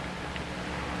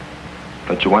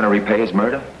 Don't you want to repay his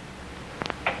murder?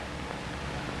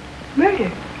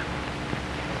 Murder?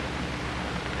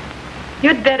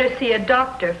 You'd better see a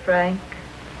doctor, Frank.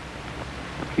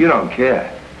 You don't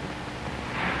care.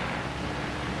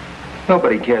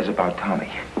 Nobody cares about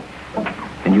Tommy.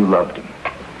 And you loved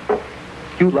him.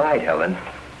 You lied, Helen.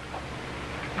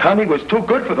 Tommy was too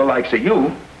good for the likes of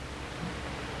you.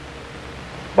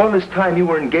 All this time you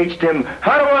were engaged to him.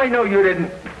 How do I know you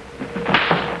didn't?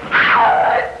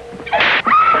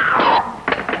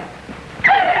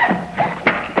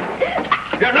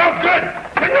 You're no good!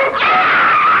 You're no good!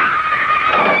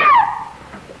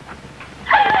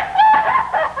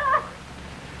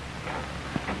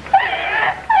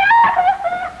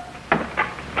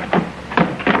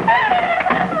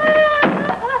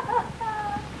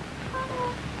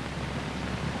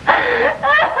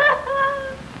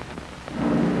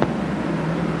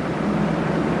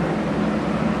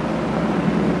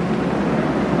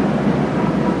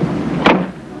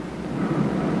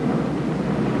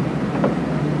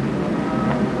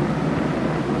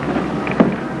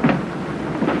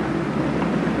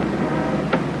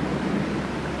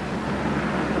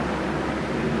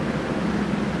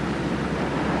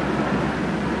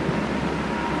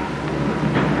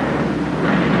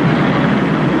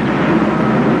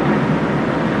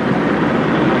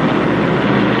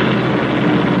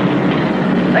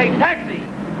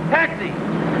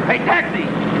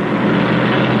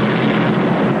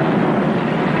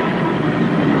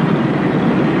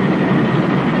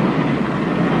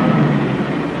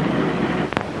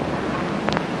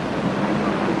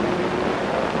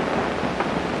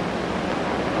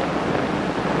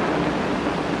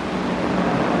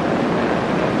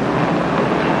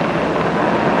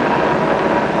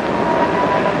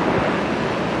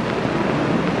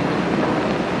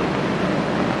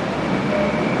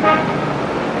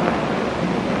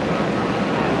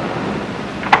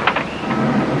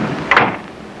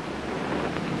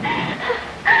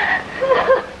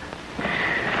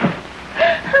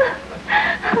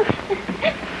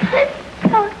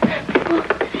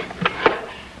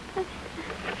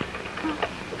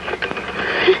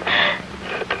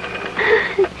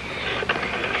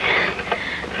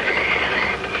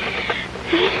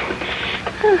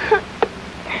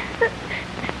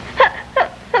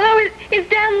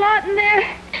 a lot in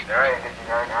there? Sorry,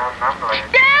 I'm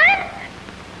not Dad?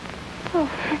 Oh,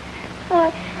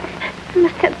 I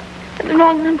must have the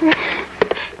wrong number.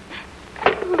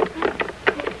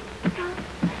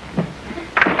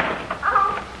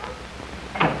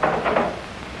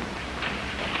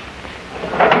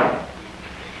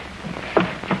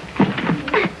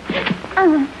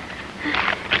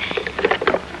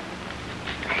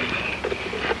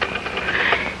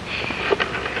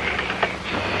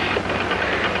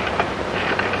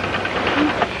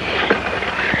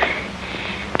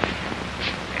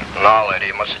 No, lady,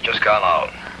 it must have just gone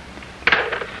out.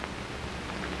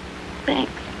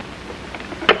 Thanks.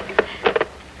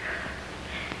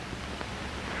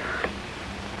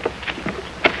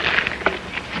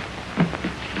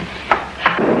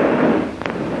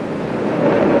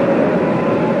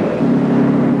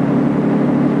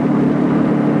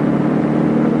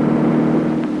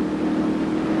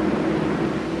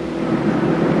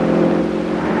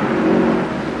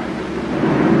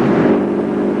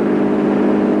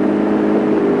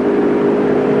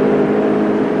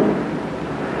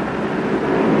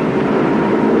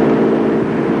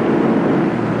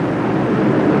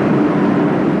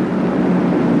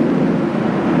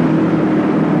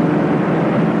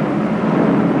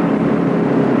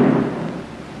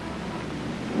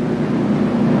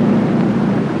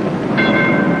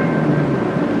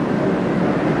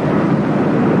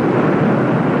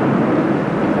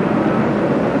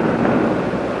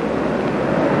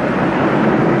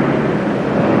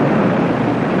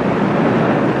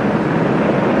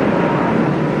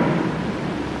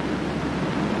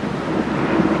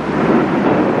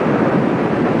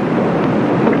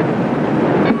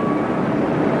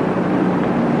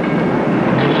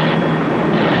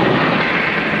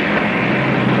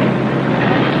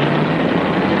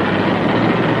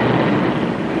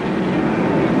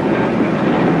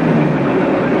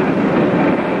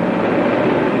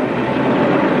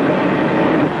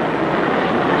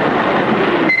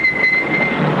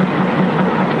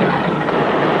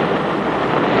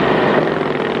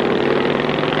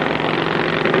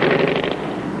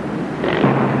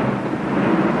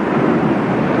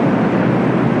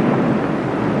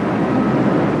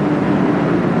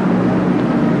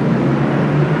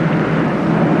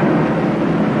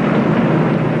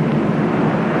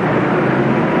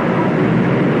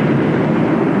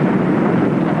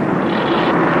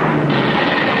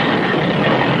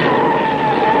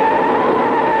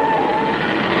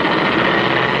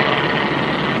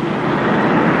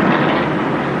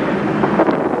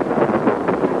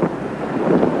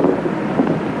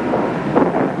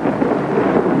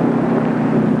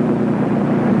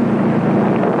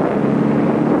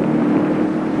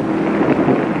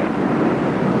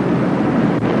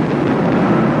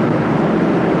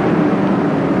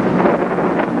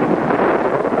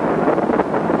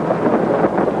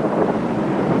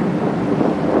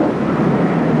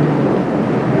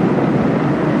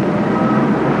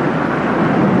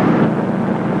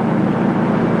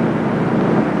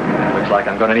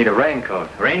 I'm going to need a raincoat.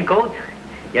 Raincoat?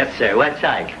 Yes, sir. What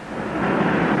size?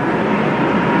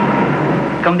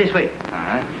 Come this way. All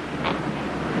right.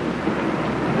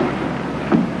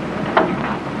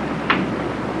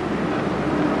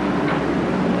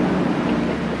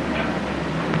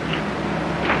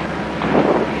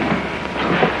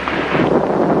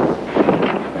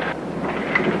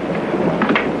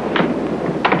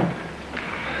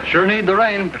 Sure need the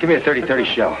rain. Give me a 30-30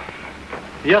 shell.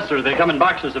 Yes, sir. They come in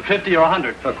boxes of 50 or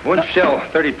 100. Look, one shell,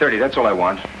 30-30. That's all I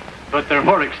want. But they're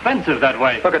more expensive that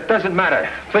way. Look, it doesn't matter.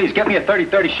 Please, get me a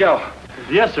 30-30 shell.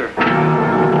 Yes, sir.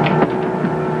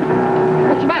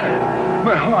 What's the matter?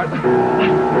 My heart.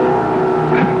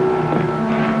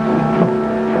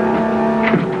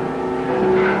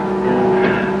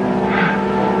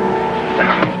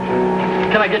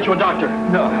 Can I get you a doctor?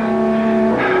 No.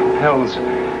 Pills.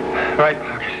 Right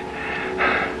pocket.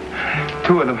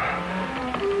 2 of them.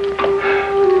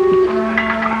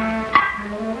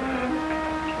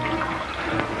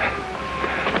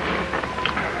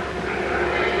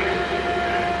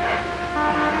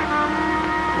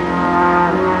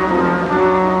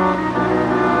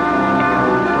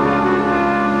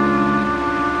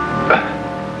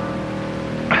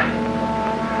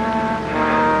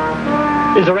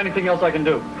 Is there anything else I can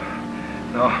do?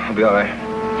 No, I'll be all right.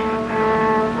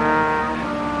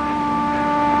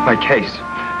 My case.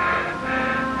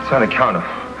 It's on the counter.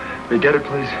 Will you get it,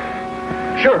 please?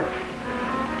 Sure.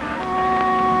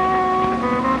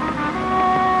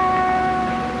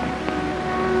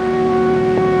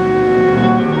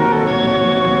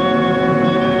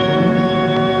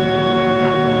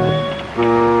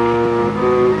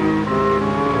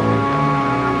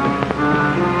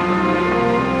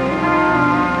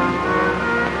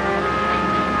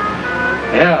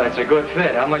 good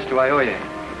fit. How much do I owe you?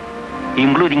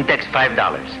 Including tax,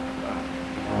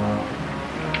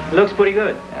 $5. Looks pretty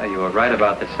good. Yeah, you were right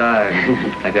about the size.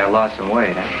 Maybe I lost some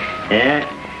weight, huh? Yeah.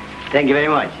 Thank you very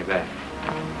much. You bet.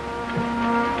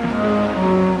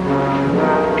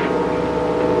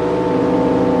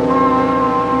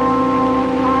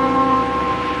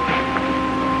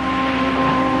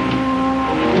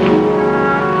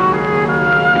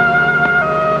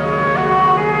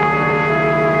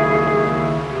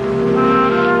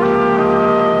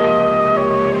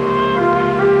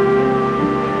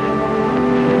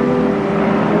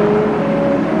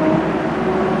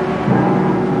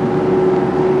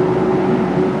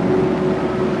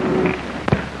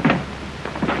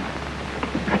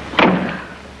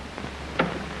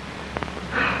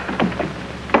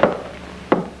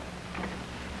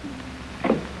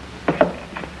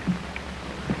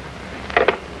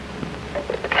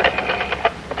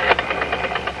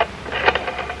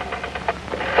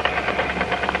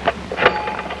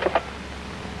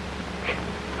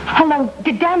 Hello,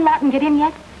 did Dan Lawton get in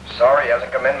yet? Sorry, he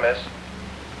hasn't come in, miss.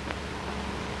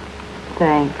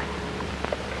 Thanks.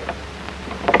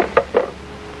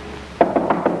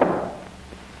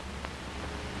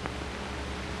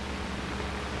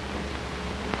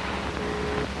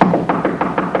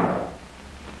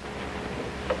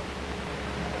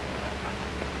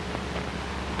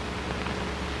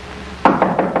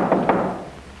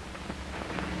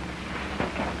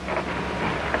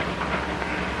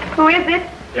 Who is it?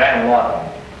 Dan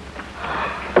Lawton.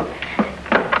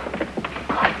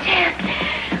 Oh, Dan.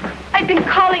 I've been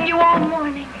calling you all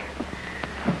morning.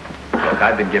 Look,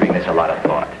 I've been giving this a lot of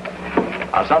thought.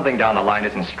 Something down the line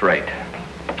isn't straight.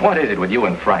 What is it with you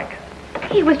and Frank?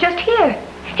 He was just here.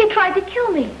 He tried to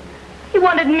kill me. He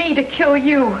wanted me to kill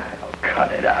you. Oh,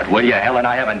 cut it out, will you, Helen?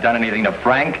 I haven't done anything to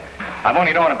Frank. I've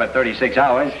only known him for 36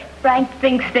 hours. Frank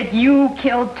thinks that you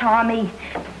killed Tommy.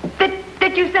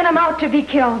 That you sent him out to be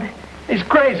killed. He's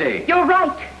crazy. You're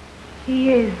right.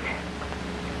 He is.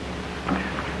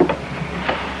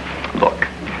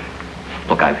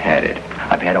 Look, I've had it.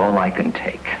 I've had all I can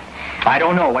take. I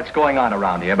don't know what's going on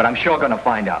around here, but I'm sure going to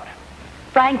find out.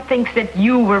 Frank thinks that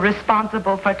you were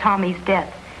responsible for Tommy's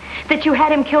death. That you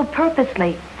had him killed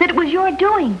purposely. That it was your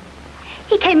doing.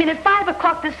 He came in at 5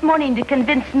 o'clock this morning to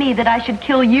convince me that I should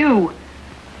kill you.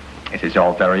 This is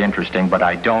all very interesting, but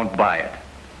I don't buy it.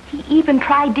 He even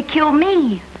tried to kill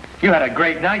me. You had a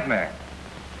great nightmare.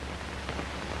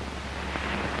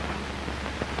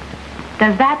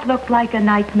 Does that look like a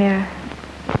nightmare?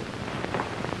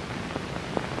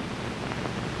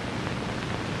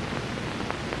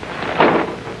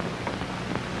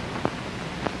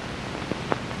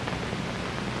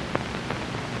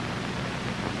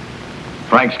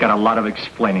 Frank's got a lot of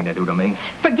explaining to do to me.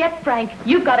 Forget Frank.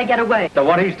 You've got to get away. So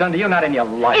what he's done to you, not in your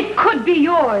life. It could be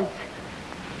yours.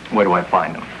 Where do I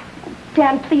find him?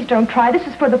 Dan, please don't try. This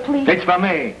is for the police. It's for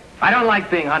me. I don't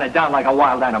like being hunted down like a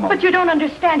wild animal. But you don't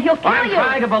understand. He'll kill I'm you.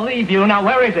 trying to believe you. Now,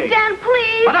 where is he? Dan,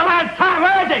 please. For the last time,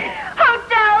 where is he?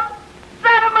 Hotel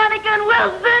Santa Monica and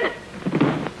Wilson.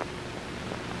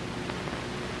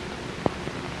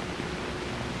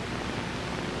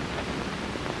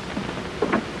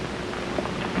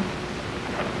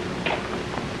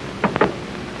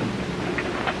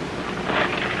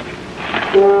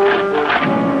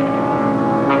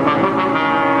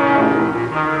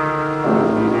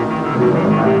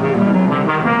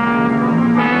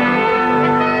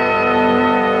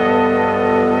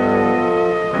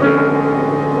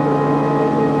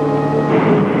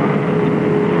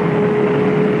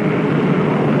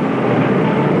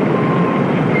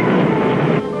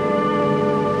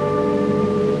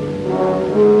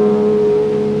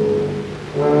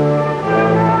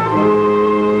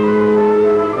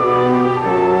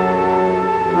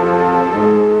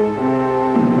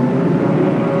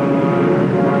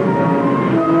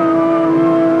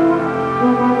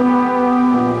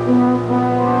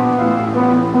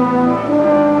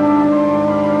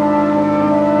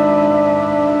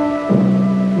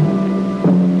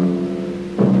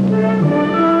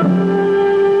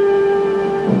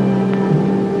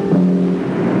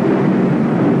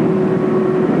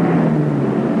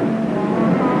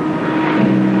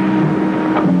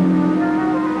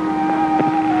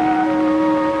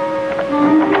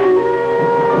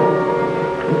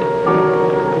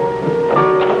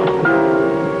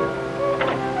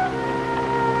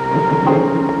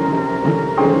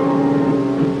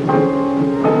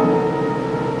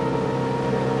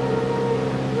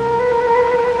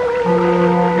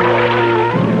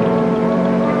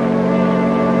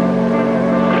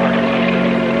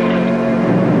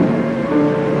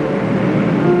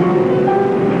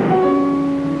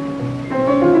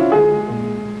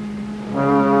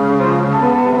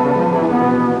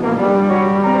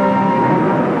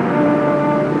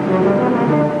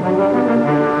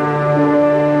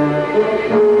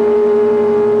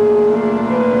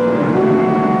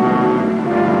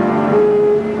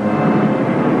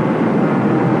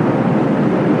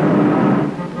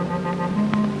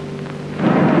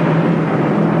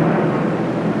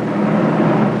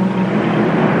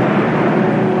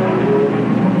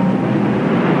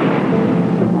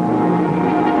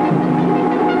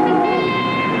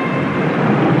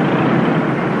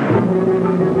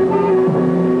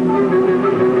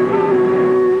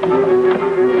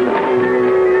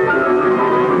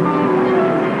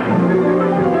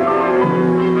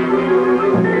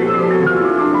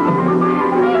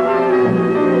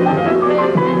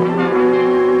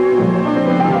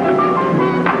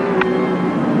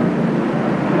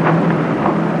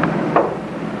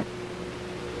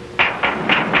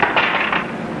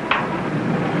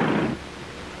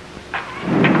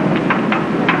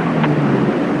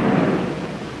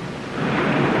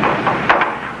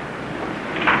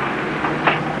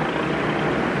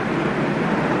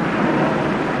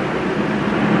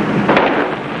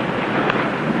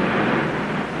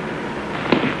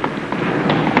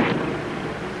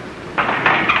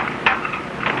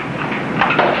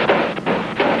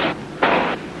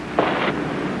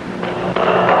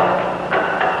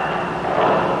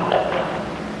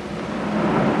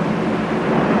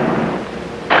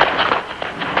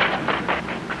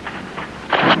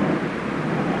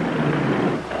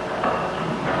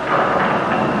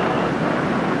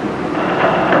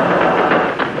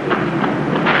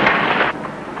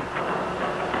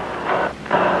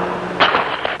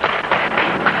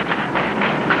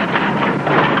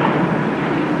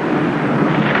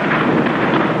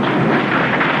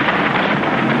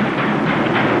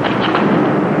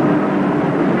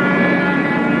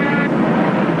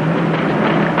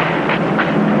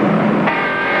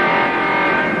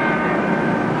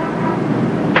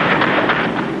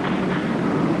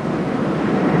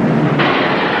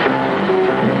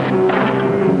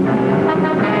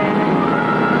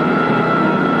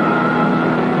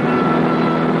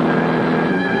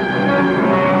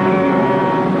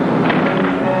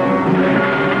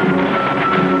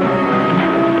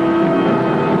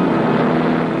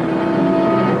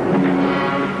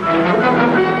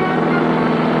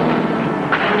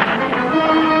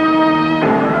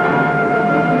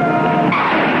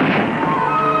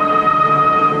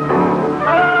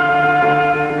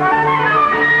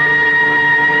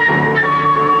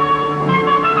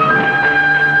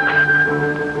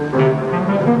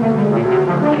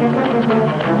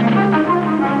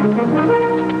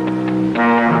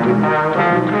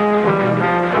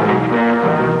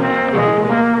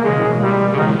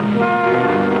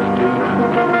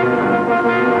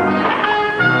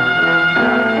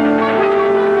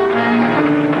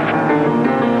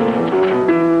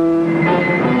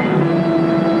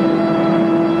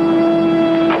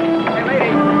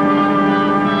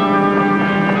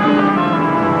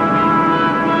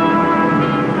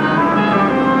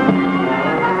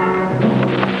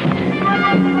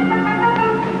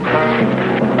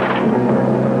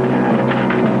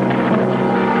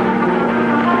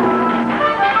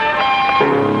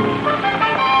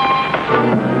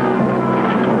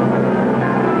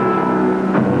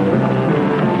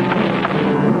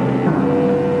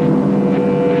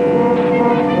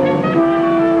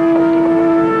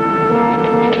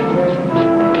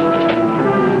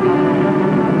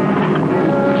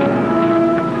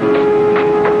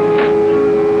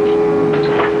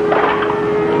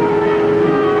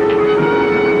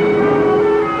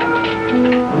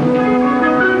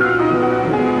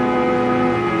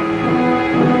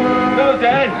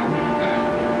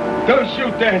 Don't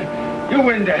shoot, Dad. You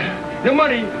win, Dad. The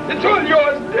money, it's all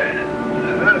yours, Dad.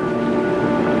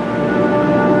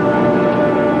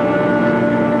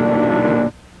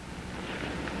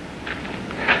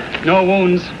 No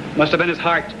wounds. Must have been his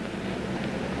heart.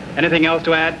 Anything else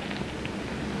to add?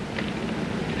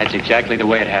 That's exactly the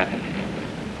way it happened.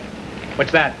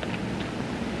 What's that?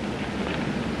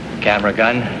 Camera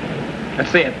gun.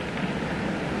 Let's see it.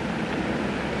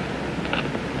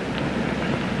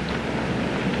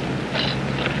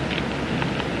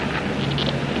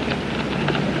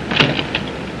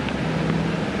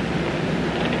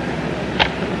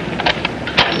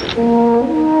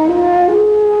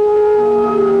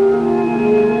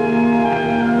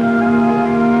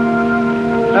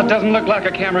 That doesn't look like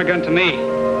a camera gun to me.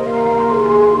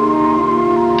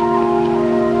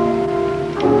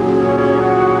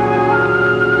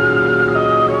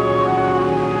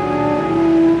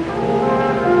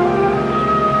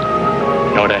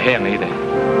 Nor to him either.